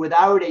doing it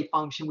without a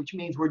function, which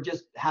means we're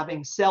just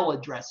having cell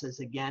addresses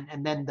again,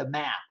 and then the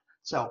math.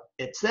 So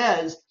it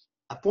says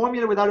a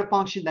formula without a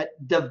function that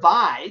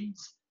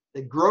divides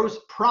the gross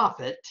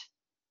profit,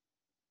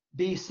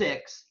 B6,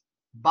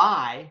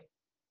 by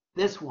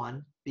this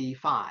one,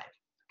 B5.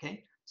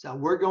 Okay, so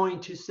we're going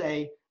to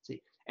say,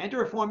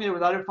 enter a formula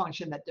without a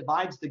function that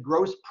divides the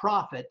gross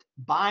profit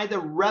by the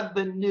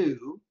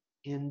revenue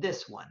in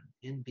this one,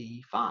 in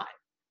B5.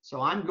 So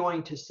I'm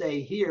going to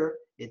say here,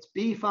 it's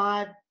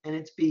B5 and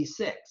it's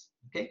B6.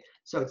 Okay,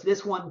 so it's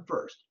this one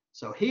first.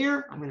 So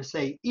here, I'm going to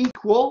say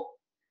equal,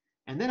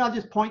 and then I'll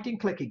just point and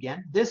click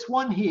again. This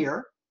one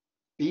here,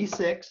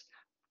 B6,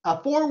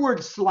 a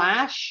forward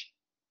slash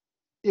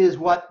is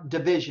what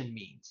division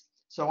means.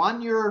 So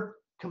on your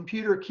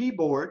computer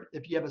keyboard,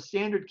 if you have a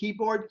standard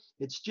keyboard,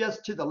 it's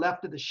just to the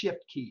left of the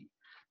shift key.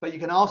 But you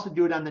can also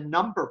do it on the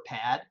number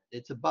pad.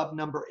 It's above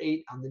number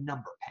 8 on the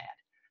number pad.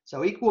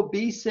 So equal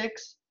B6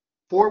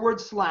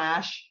 forward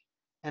slash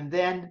and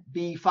then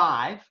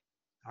B5,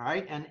 all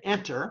right, and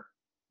enter.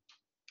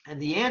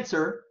 And the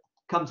answer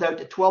comes out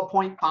to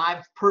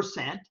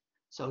 12.5%.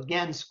 So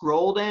again,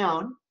 scroll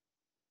down,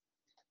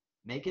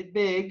 make it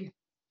big.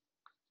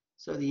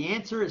 So the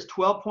answer is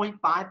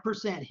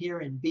 12.5% here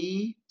in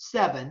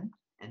B7.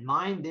 And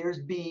mine, there's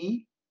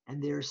B,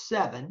 and there's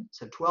 7.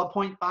 So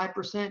 12.5%,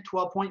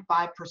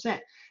 12.5%.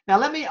 Now,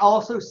 let me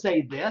also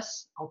say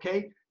this,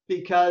 okay,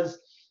 because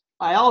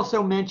I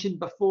also mentioned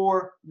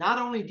before, not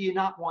only do you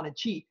not want to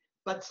cheat,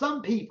 but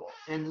some people,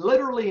 and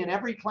literally in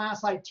every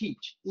class I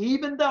teach,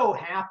 even though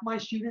half my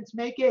students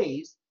make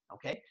A's,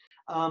 okay,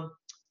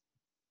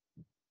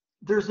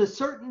 there's a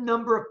certain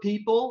number of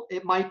people,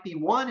 it might be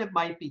 1, it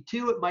might be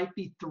 2, it might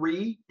be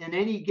 3 in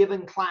any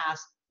given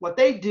class. What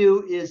they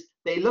do is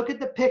they look at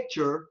the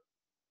picture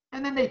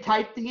and then they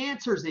type the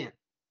answers in.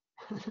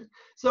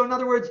 So in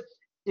other words,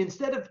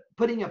 instead of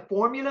putting a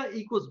formula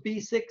equals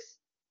B6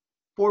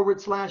 /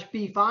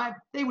 B5,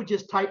 they would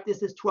just type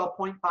this as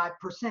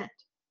 12.5%.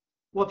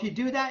 Well, if you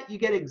do that, you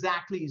get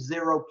exactly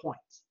 0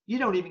 points. You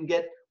don't even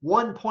get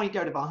 1 point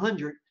out of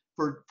 100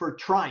 for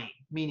trying,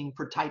 meaning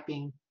for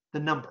typing the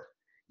number.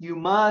 You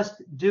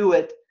must do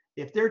it.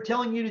 If they're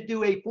telling you to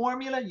do a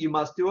formula, you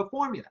must do a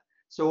formula.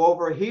 So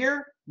over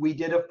here, we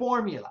did a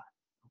formula,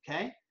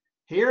 okay?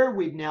 Here,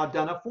 we've now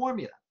done a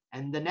formula.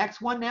 And the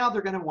next one now,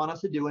 they're going to want us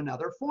to do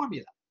another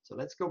formula. So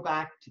let's go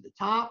back to the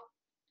top.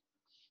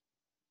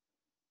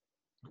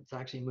 Let's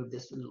actually move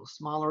this a little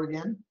smaller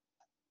again.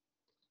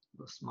 A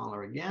little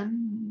smaller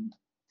again.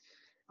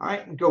 All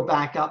right, and go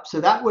back up. So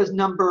that was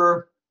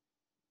number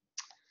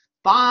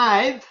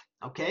 5.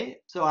 Okay,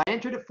 so I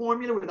entered a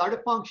formula without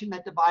a function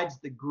that divides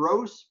the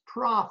gross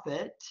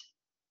profit,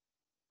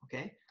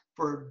 okay,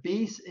 for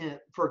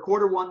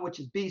quarter 1, which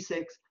is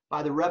B6,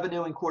 by the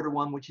revenue in quarter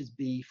 1, which is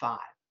B5,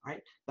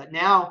 right? But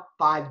now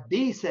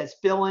 5B says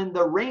fill in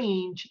the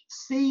range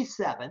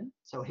C7.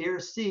 So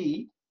here's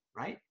C,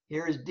 right?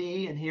 Here's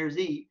D and here's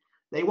E.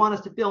 They want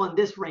us to fill in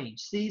this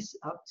range, this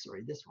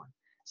one,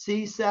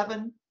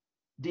 C7,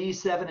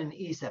 D7, and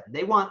E7.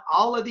 They want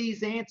all of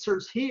these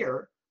answers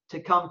here to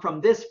come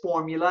from this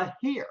formula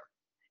here.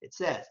 It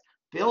says,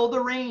 fill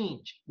the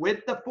range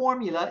with the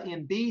formula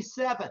in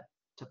B7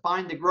 to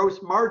find the gross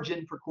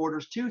margin for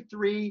quarters 2,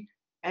 3,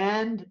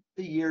 and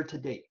the year to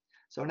date.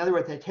 So in other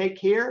words, I take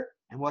here,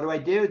 and what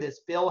do? This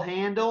fill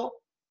handle,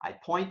 I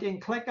point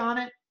and click on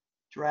it,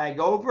 drag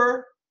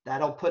over,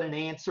 that'll put an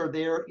answer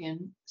there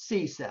in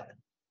C7.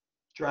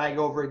 Drag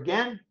over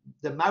again,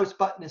 the mouse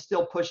button is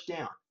still pushed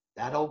down.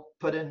 That'll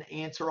put an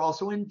answer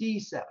also in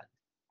D7.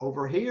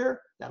 Over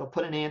here, that'll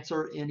put an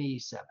answer in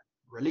E7.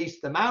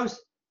 Release the mouse,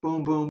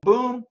 boom, boom,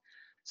 boom.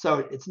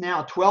 So it's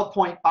now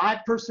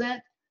 12.5%,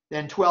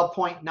 then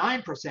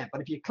 12.9%.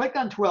 But if you click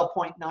on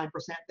 12.9%,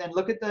 then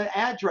look at the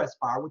address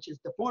bar, which is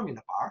the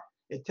formula bar.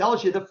 It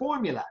tells you the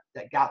formula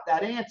that got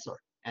that answer.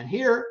 And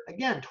here,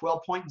 again,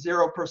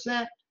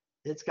 12.0%,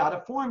 it's got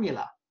a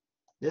formula.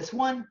 This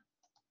one,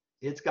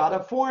 it's got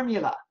a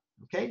formula.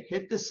 Okay,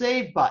 hit the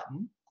save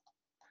button,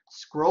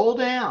 scroll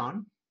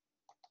down.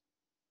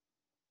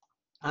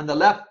 On the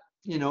left,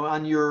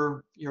 on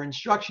your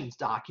instructions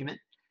document,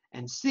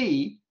 and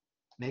see,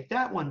 make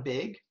that one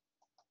big.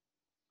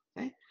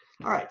 Okay.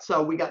 All right.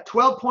 So we got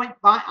 12.5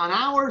 on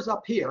ours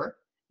up here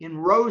in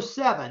row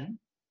 7.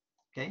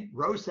 Okay.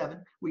 Row 7.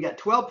 We got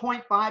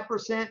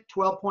 12.5%,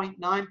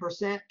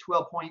 12.9%,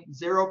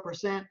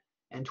 12.0%,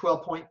 and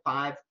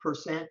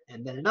 12.5%,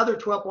 and then another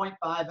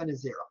 12.5 and a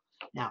 0.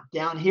 Now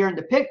down here in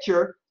the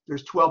picture,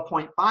 there's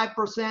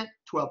 12.5%,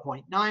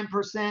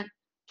 12.9%,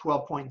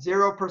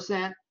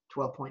 12.0%.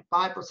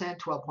 12.5%,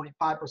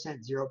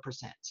 12.5%,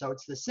 0%. So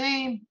it's the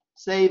same.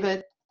 Save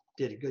it.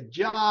 Did a good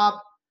job.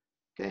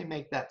 Okay,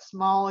 make that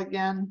small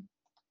again.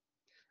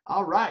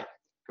 All right,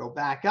 go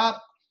back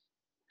up.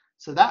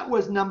 So that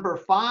was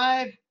number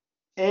 5A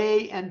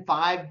and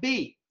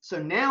 5B.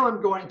 So now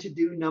I'm going to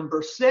do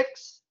number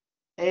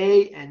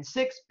 6A and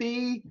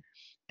 6B,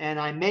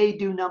 and I may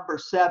do number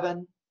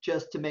 7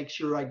 just to make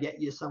sure I get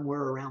you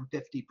somewhere around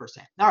 50%.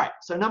 All right,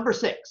 so number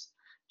 6.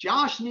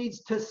 Josh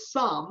needs to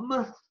sum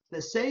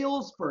the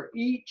sales for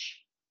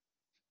each,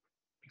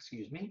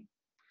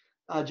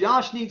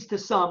 Josh needs to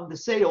sum the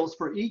sales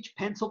for each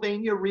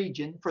Pennsylvania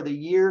region for the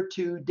year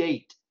to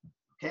date.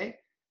 Okay,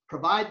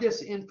 provide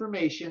this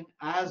information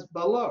as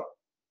below.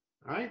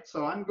 All right,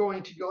 so I'm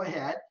going to go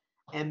ahead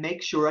and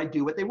make sure I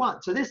do what they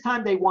want. So this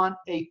time they want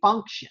a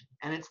function,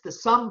 and it's the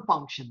sum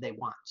function they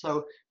want.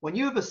 So when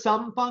you have a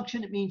sum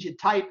function, it means you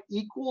type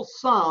equal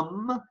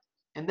sum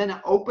and then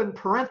an open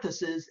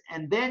parenthesis,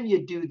 and then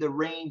you do the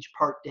range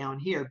part down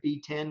here,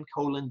 B10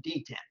 colon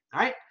D10,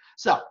 all right?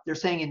 So they're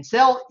saying in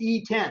cell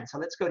E10, so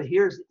let's go to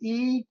here's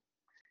E,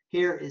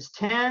 here is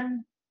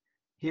 10,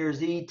 here's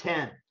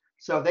E10.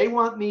 So they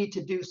want me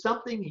to do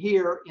something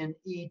here in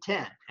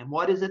E10, and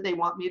what is it they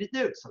want me to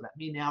do? So let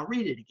me now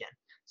read it again.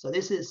 So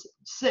this is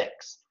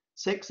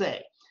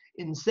 6A.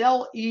 In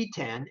cell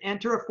E10,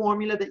 enter a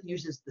formula that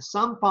uses the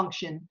sum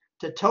function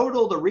to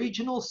total the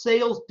regional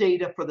sales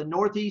data for the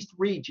Northeast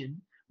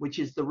region, which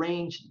is the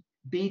range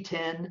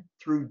B10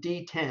 through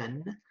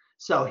D10.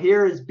 So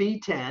here is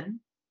B10,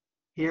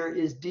 here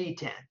is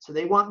D10. So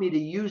they want me to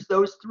use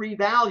those 3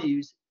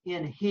 values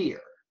in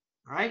here,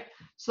 all right?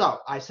 So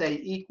I say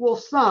equal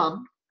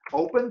sum,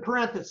 open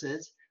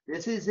parenthesis,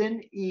 this is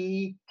in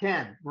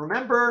E10.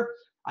 Remember,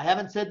 I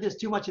haven't said this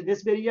too much in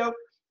this video,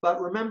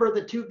 But remember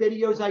the two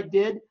videos I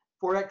did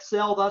for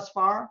Excel thus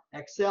far,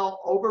 Excel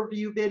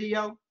overview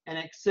video and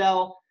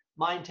Excel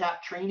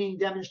MindTap training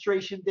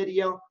demonstration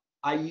video.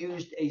 I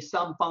used a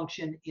sum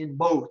function in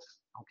both.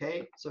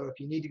 Okay, so if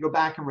you need to go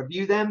back and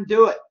review them,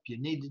 do it. If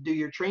you need to do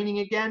your training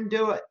again,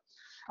 do it.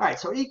 All right,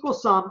 so equal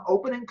sum,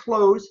 open and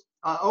close,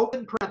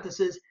 open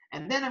parentheses,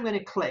 and then I'm going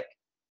to click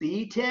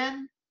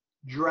B10,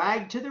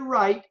 drag to the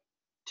right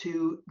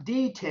to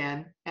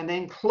D10, and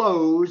then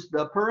close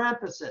the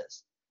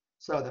parentheses.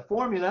 So the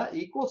formula,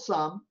 equal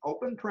sum,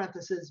 open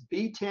parentheses,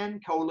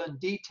 B10 colon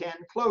D10,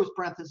 close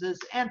parentheses,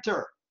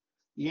 enter.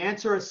 The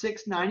answer is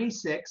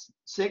 696,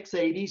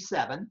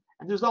 687,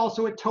 and there's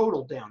also a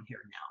total down here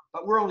now,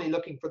 but we're only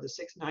looking for the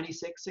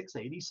 696,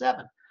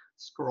 687.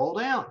 Scroll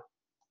down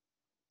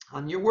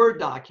on your Word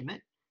document,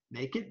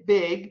 make it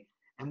big,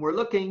 and we're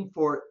looking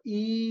for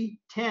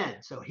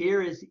E10. So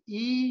here is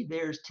E,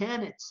 there's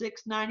 10 at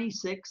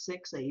 696,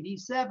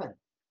 687,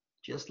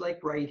 just like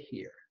right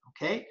here,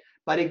 okay?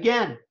 But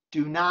again,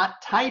 do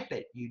not type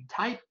it. You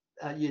type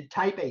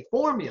a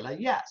formula,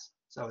 yes.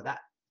 So that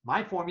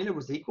my formula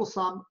was equal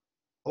sum,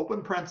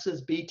 open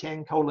parentheses,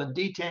 B10 colon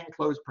D10,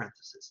 close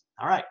parentheses.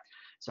 All right,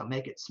 so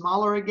make it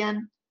smaller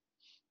again,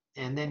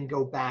 and then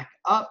go back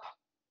up.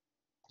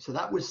 So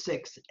that was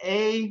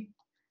 6A,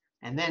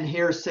 and then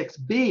here's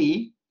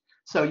 6B.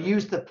 So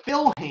use the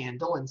fill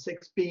handle in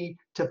 6B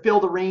to fill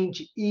the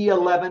range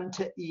E11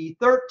 to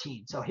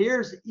E13. So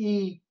here's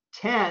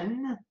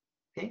E10,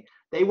 okay?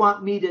 They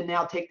want me to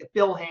now take the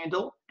fill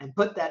handle and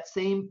put that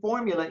same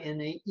formula in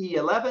the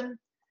E11,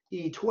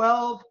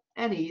 E12,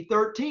 and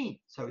E13.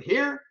 So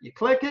here, you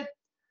click it,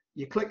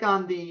 you click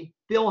on the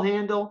fill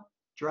handle,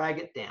 drag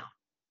it down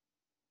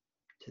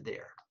to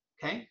there,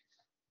 okay?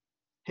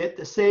 Hit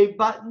the save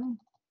button,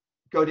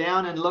 go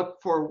down and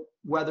look for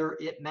whether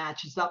it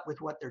matches up with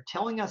what they're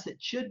telling us it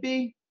should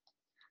be.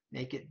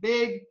 Make it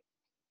big.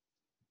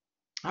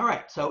 All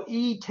right, so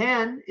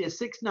E10 is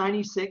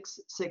 696,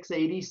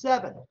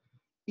 687.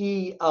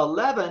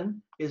 E11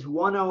 is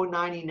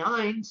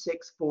 1099,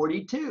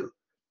 642.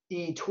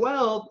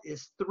 E12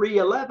 is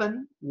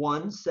 311,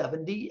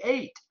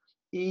 178.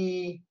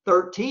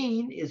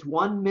 E13 is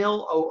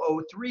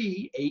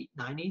 1,003,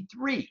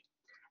 893.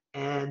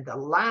 And the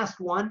last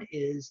one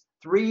is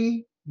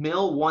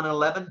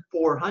 3,111,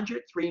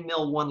 400,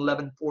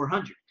 3,111,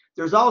 400.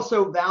 There's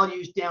also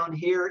values down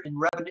here in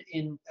revenue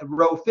in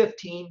row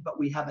 15, but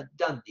we haven't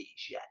done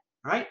these yet.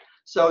 All right.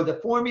 So the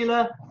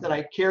formula that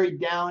I carried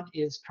down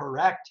is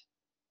correct.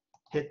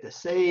 Hit the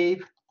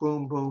save.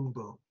 Boom, boom,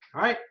 boom.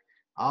 All right.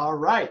 All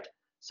right.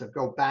 So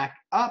go back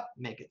up,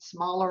 make it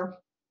smaller.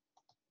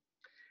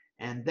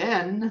 And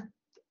then,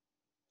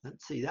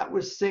 let's see, that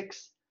was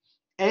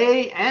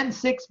 6A and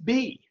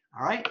 6B.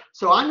 All right.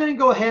 So I'm going to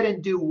go ahead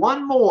and do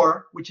one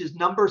more, which is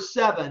number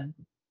 7,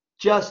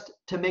 just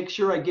to make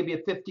sure I give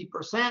you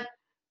 50%.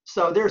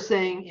 So they're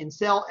saying in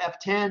cell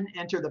F10,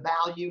 enter the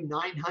value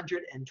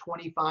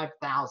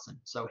 925,000.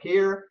 So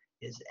here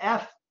is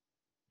F,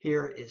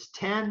 here is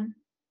 10.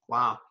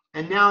 Wow.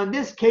 And now in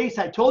this case,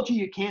 I told you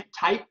you can't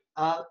type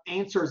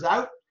answers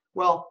out.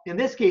 Well, in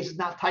this case, it's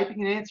not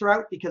typing an answer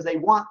out because they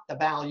want the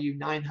value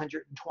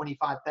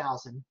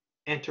 925,000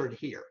 entered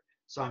here.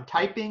 So I'm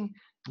typing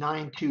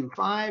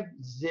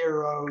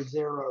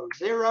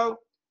 925,000,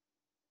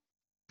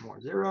 more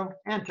 0,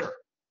 enter.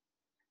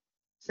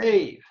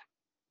 Save.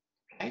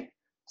 Okay,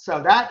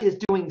 so that is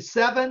doing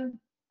 7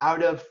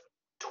 out of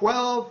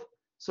 12.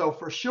 So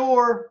for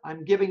sure,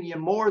 I'm giving you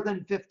more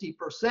than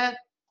 50%.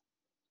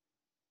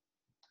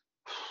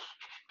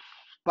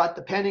 But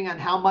depending on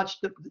how much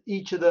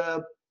each of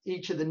the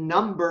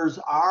numbers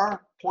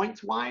are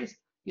points wise,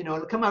 you know,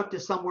 it'll come out to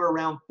somewhere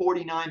around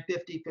 49,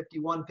 50,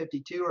 51,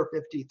 52, or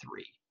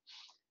 53.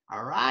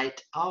 All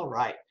right, all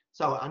right.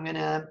 So I'm going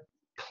to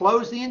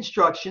close the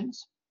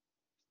instructions,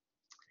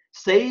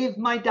 save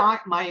my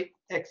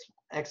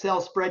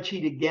Excel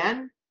spreadsheet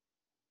again,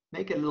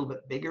 make it a little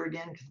bit bigger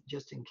again,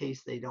 just in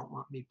case they don't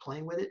want me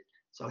playing with it.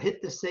 So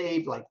hit the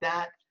save like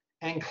that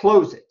and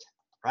close it,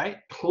 right?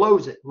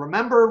 Close it.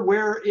 Remember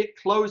where it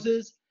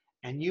closes,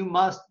 and you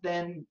must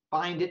then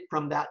find it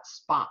from that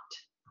spot,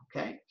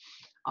 okay?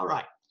 All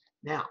right.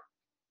 Now,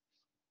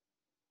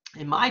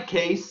 in my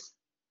case,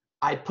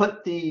 I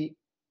put the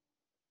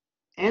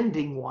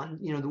ending one,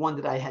 you know, the one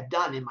that I had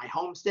done in my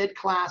Homestead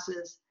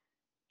classes,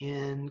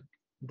 in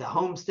the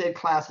Homestead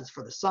classes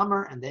for the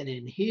summer, and then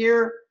in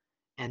here,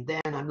 and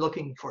then I'm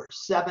looking for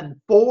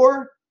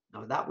 7.4.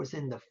 No, that was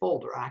in the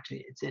folder.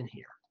 Actually, it's in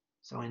here.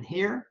 So in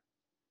here,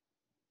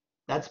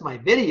 that's my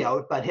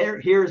video, but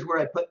here's where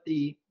I put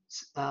the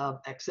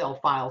Excel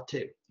file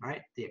too,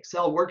 right? The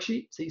Excel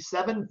worksheet, see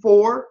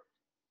 7.4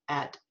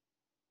 at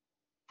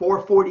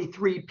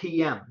 4:43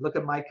 p.m. Look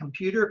at my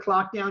computer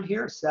clock down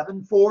here,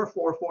 7.4,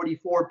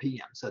 4:44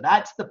 p.m. So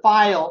that's the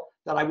file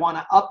that I want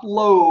to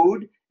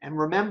upload. And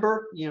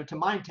remember, you know, to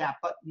MindTap,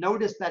 but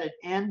notice that it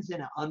ends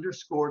in an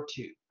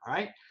 _2. All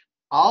right.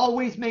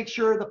 Always make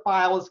sure the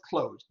file is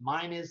closed.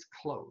 Mine is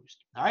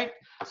closed. All right.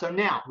 So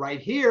now right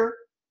here,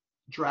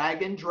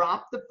 drag and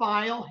drop the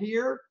file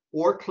here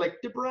or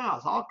click to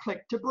browse. I'll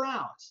click to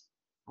browse.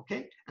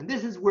 Okay, and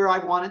this is where I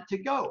want it to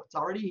go. It's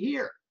already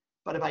here.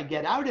 But if I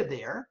get out of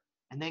there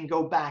and then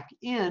go back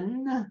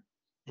in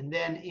and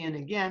then in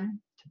again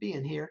to be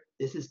in here,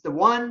 this is the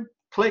one.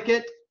 Click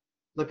it.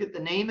 Look at the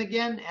name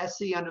again,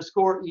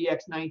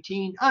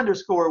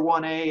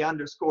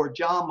 SC_EX19_1A_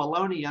 John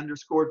Maloney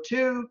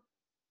 _2.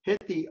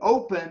 Hit the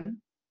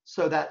open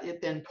so that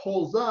it then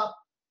pulls up.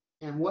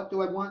 And what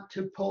do I want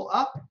to pull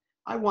up?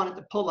 I want it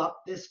to pull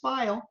up this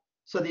file.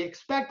 So the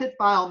expected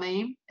file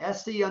name,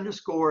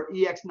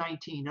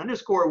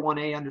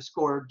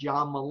 SC_EX19_1A_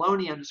 John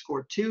Maloney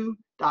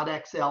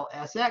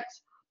 _2.xlsx.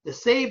 The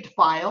saved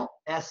file,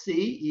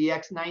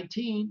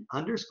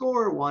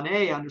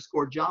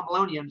 SC_EX19_1A_ John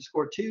Maloney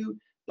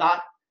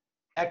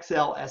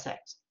 _2.xlsx.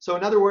 So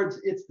in other words,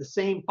 it's the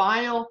same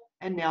file,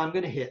 and now I'm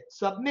going to hit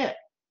submit.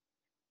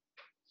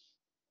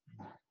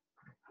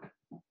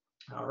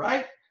 All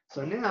right,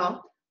 so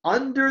now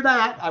under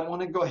that, I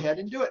want to go ahead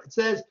and do it. It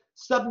says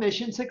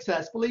submission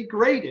successfully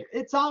graded.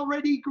 It's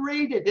already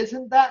graded.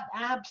 Isn't that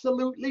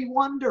absolutely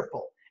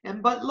wonderful?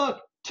 And but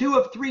look, 2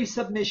 of 3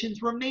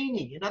 submissions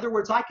remaining. In other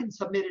words, I can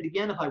submit it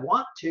again if I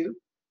want to.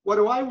 What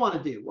do I want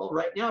to do? Well,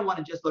 right now I want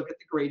to just look at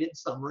the graded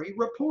summary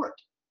report.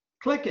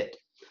 Click it.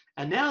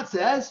 And now it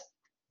says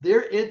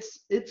there it's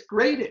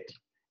graded.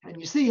 And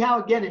you see how,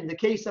 again, in the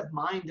case of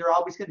mine, they're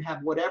always going to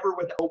have whatever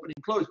with the open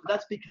and close. But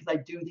that's because I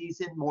do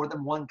these in more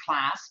than one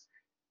class,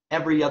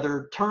 every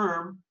other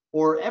term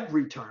or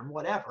every term,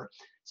 whatever.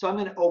 So I'm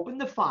going to open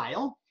the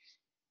file.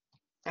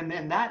 And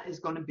then that is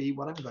going to be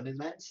what I'm going to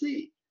then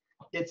see.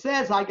 It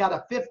says I got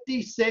a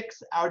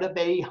 56 out of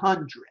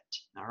 100.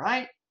 All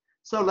right.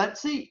 So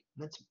let's see.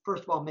 Let's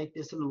first of all make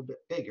this a little bit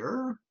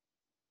bigger.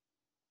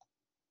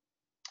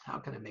 How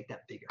can I make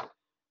that bigger?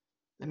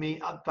 Let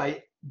me, if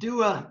I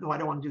do a, no, I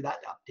don't want to do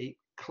that update.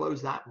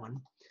 Close that one.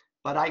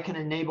 But I can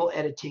enable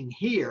editing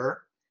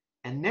here.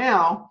 And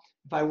now,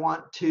 if I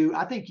want to,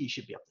 I think you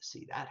should be able to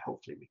see that.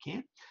 Hopefully we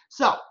can.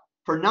 So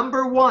for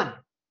number 1,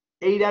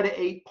 8 out of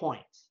 8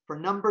 points. For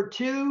number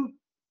 2,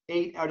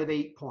 8 out of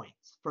 8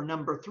 points. For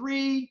number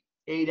 3,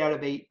 8 out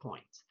of 8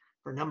 points.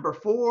 For number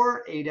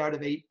 4, 8 out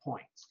of 8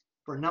 points.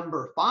 For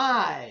number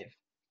 5,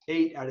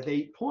 8 out of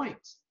 8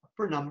 points.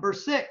 For number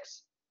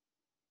 6,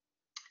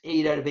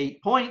 8 out of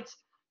 8 points.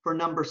 For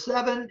number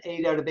 7,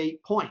 8 out of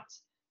 8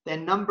 points.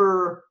 Then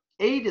number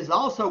 8 is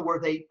also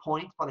worth 8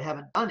 points, but I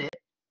haven't done it.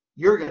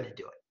 You're going to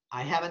do it.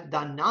 I haven't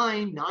done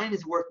 9. 9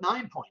 is worth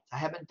 9 points. I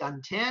haven't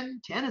done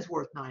 10. 10 is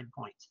worth 9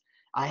 points.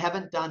 I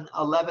haven't done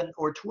 11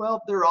 or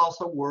 12. They're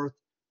also worth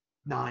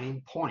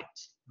 9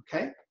 points.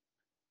 Okay?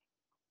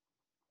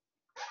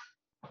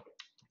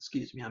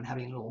 Excuse me, I'm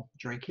having a little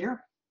drink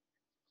here.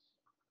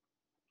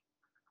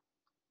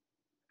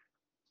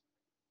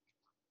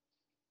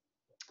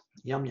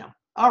 Yum, yum.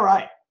 All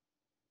right.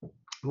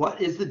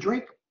 What is the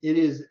drink? It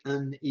is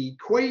an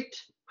Equate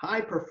high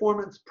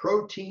performance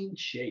protein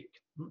shake.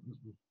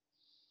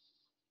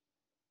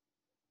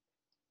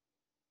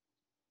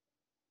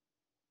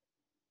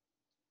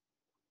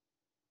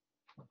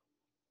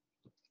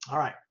 All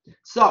right.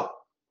 So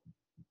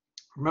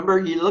remember,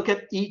 you look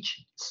at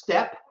each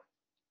step,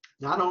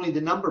 not only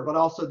the number, but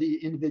also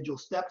the individual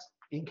steps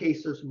in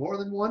case there's more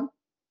than one.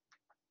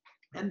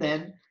 And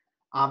then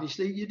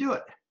obviously you do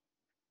it.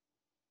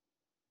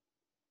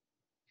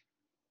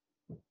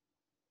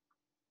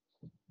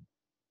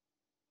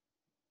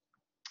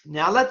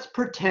 Now let's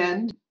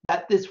pretend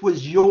that this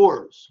was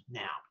yours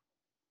now.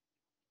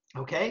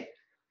 Okay?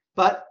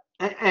 But,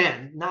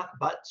 and, not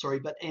but, sorry,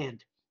 but and.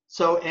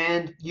 So,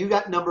 and you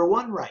got number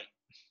 1 right.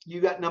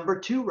 You got number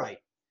 2 right.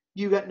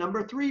 You got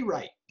number 3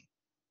 right.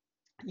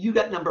 You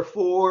got number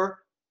 4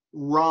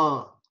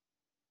 wrong.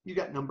 You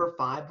got number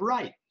 5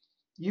 right.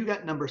 You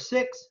got number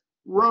 6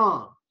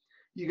 wrong.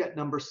 You got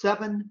number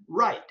 7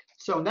 right.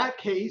 So in that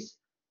case,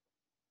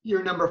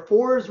 your number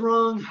 4 is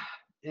wrong.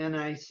 And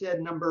I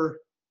said number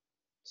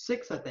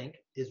 6, I think,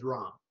 is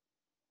wrong.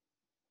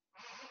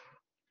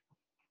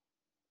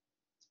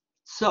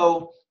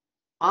 So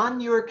on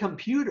your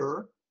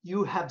computer,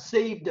 you have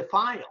saved a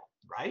file,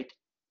 right?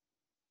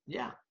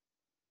 Yeah.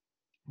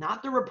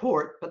 Not the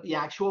report, but the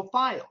actual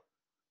file.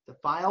 The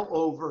file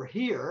over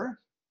here,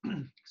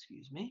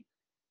 excuse me,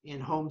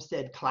 in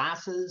Homestead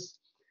Classes,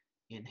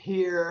 in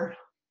here,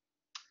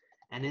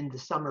 and in the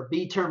summer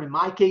B term in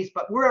my case,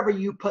 but wherever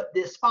you put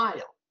this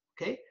file,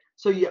 okay?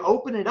 So you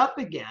open it up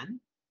again.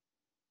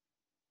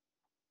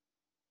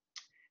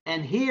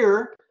 And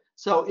here,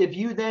 so if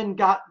you then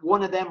got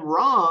one of them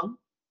wrong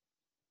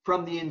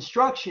from the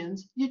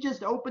instructions, you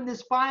just open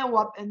this file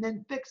up and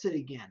then fix it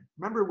again.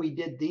 Remember, we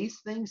did these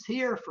things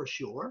here for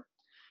sure.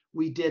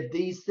 We did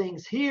these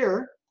things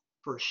here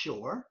for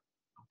sure,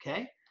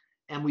 okay?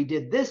 And we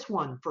did this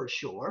one for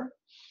sure.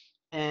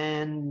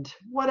 And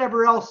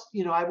whatever else,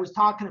 you know, I was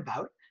talking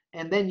about.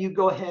 And then you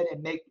go ahead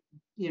and make,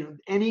 you know,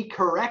 any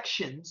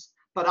corrections,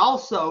 but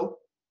also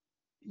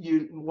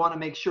you want to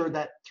make sure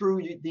that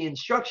through the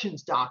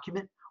instructions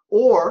document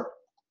or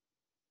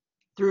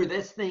through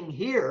this thing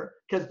here,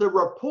 because the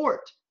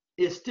report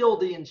is still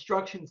the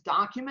instructions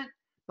document,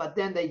 but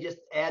then they just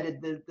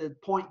added the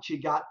points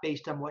you got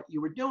based on what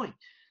you were doing.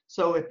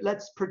 So if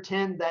let's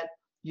pretend that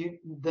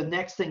the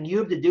next thing you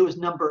have to do is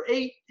number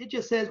 8, it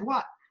just says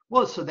what?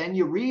 Well, so then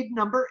you read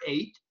number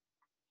 8.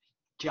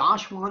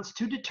 Josh wants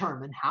to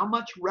determine how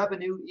much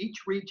revenue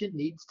each region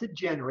needs to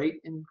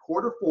generate in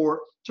quarter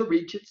 4 to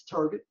reach its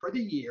target for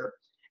the year.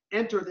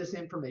 Enter this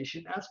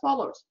information as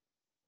follows.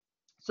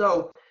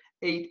 So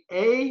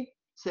 8A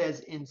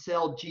says in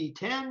cell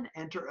G10,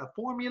 enter a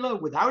formula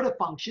without a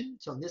function.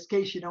 So in this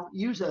case, you don't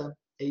use a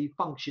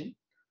function.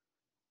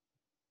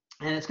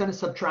 And it's going to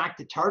subtract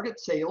the target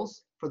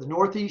sales for the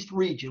Northeast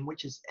region,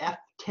 which is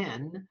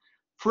F10,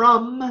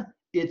 from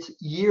its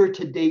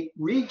year-to-date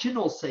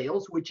regional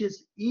sales, which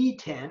is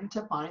E10,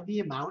 to find the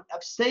amount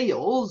of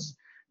sales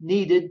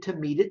needed to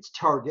meet its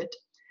target.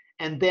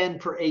 And then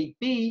for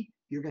 8B,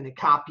 you're going to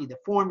copy the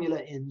formula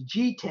in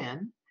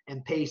G10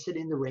 and paste it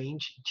in the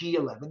range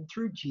G11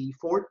 through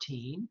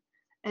G14.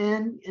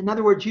 And in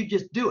other words, you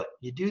just do it.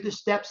 You do the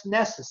steps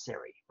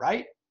necessary,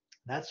 right?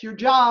 That's your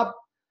job.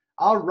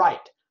 All right.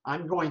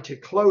 I'm going to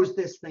close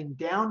this thing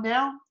down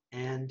now,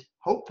 and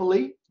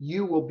hopefully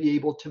you will be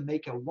able to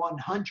make a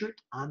 100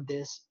 on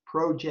this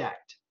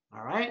project.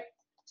 All right.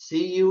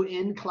 See you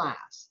in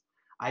class.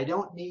 I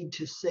don't need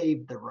to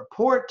save the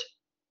report,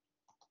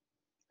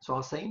 so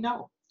I'll say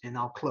no, and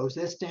I'll close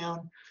this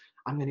down.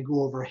 I'm going to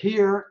go over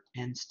here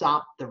and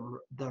stop the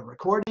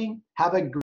recording. Have a great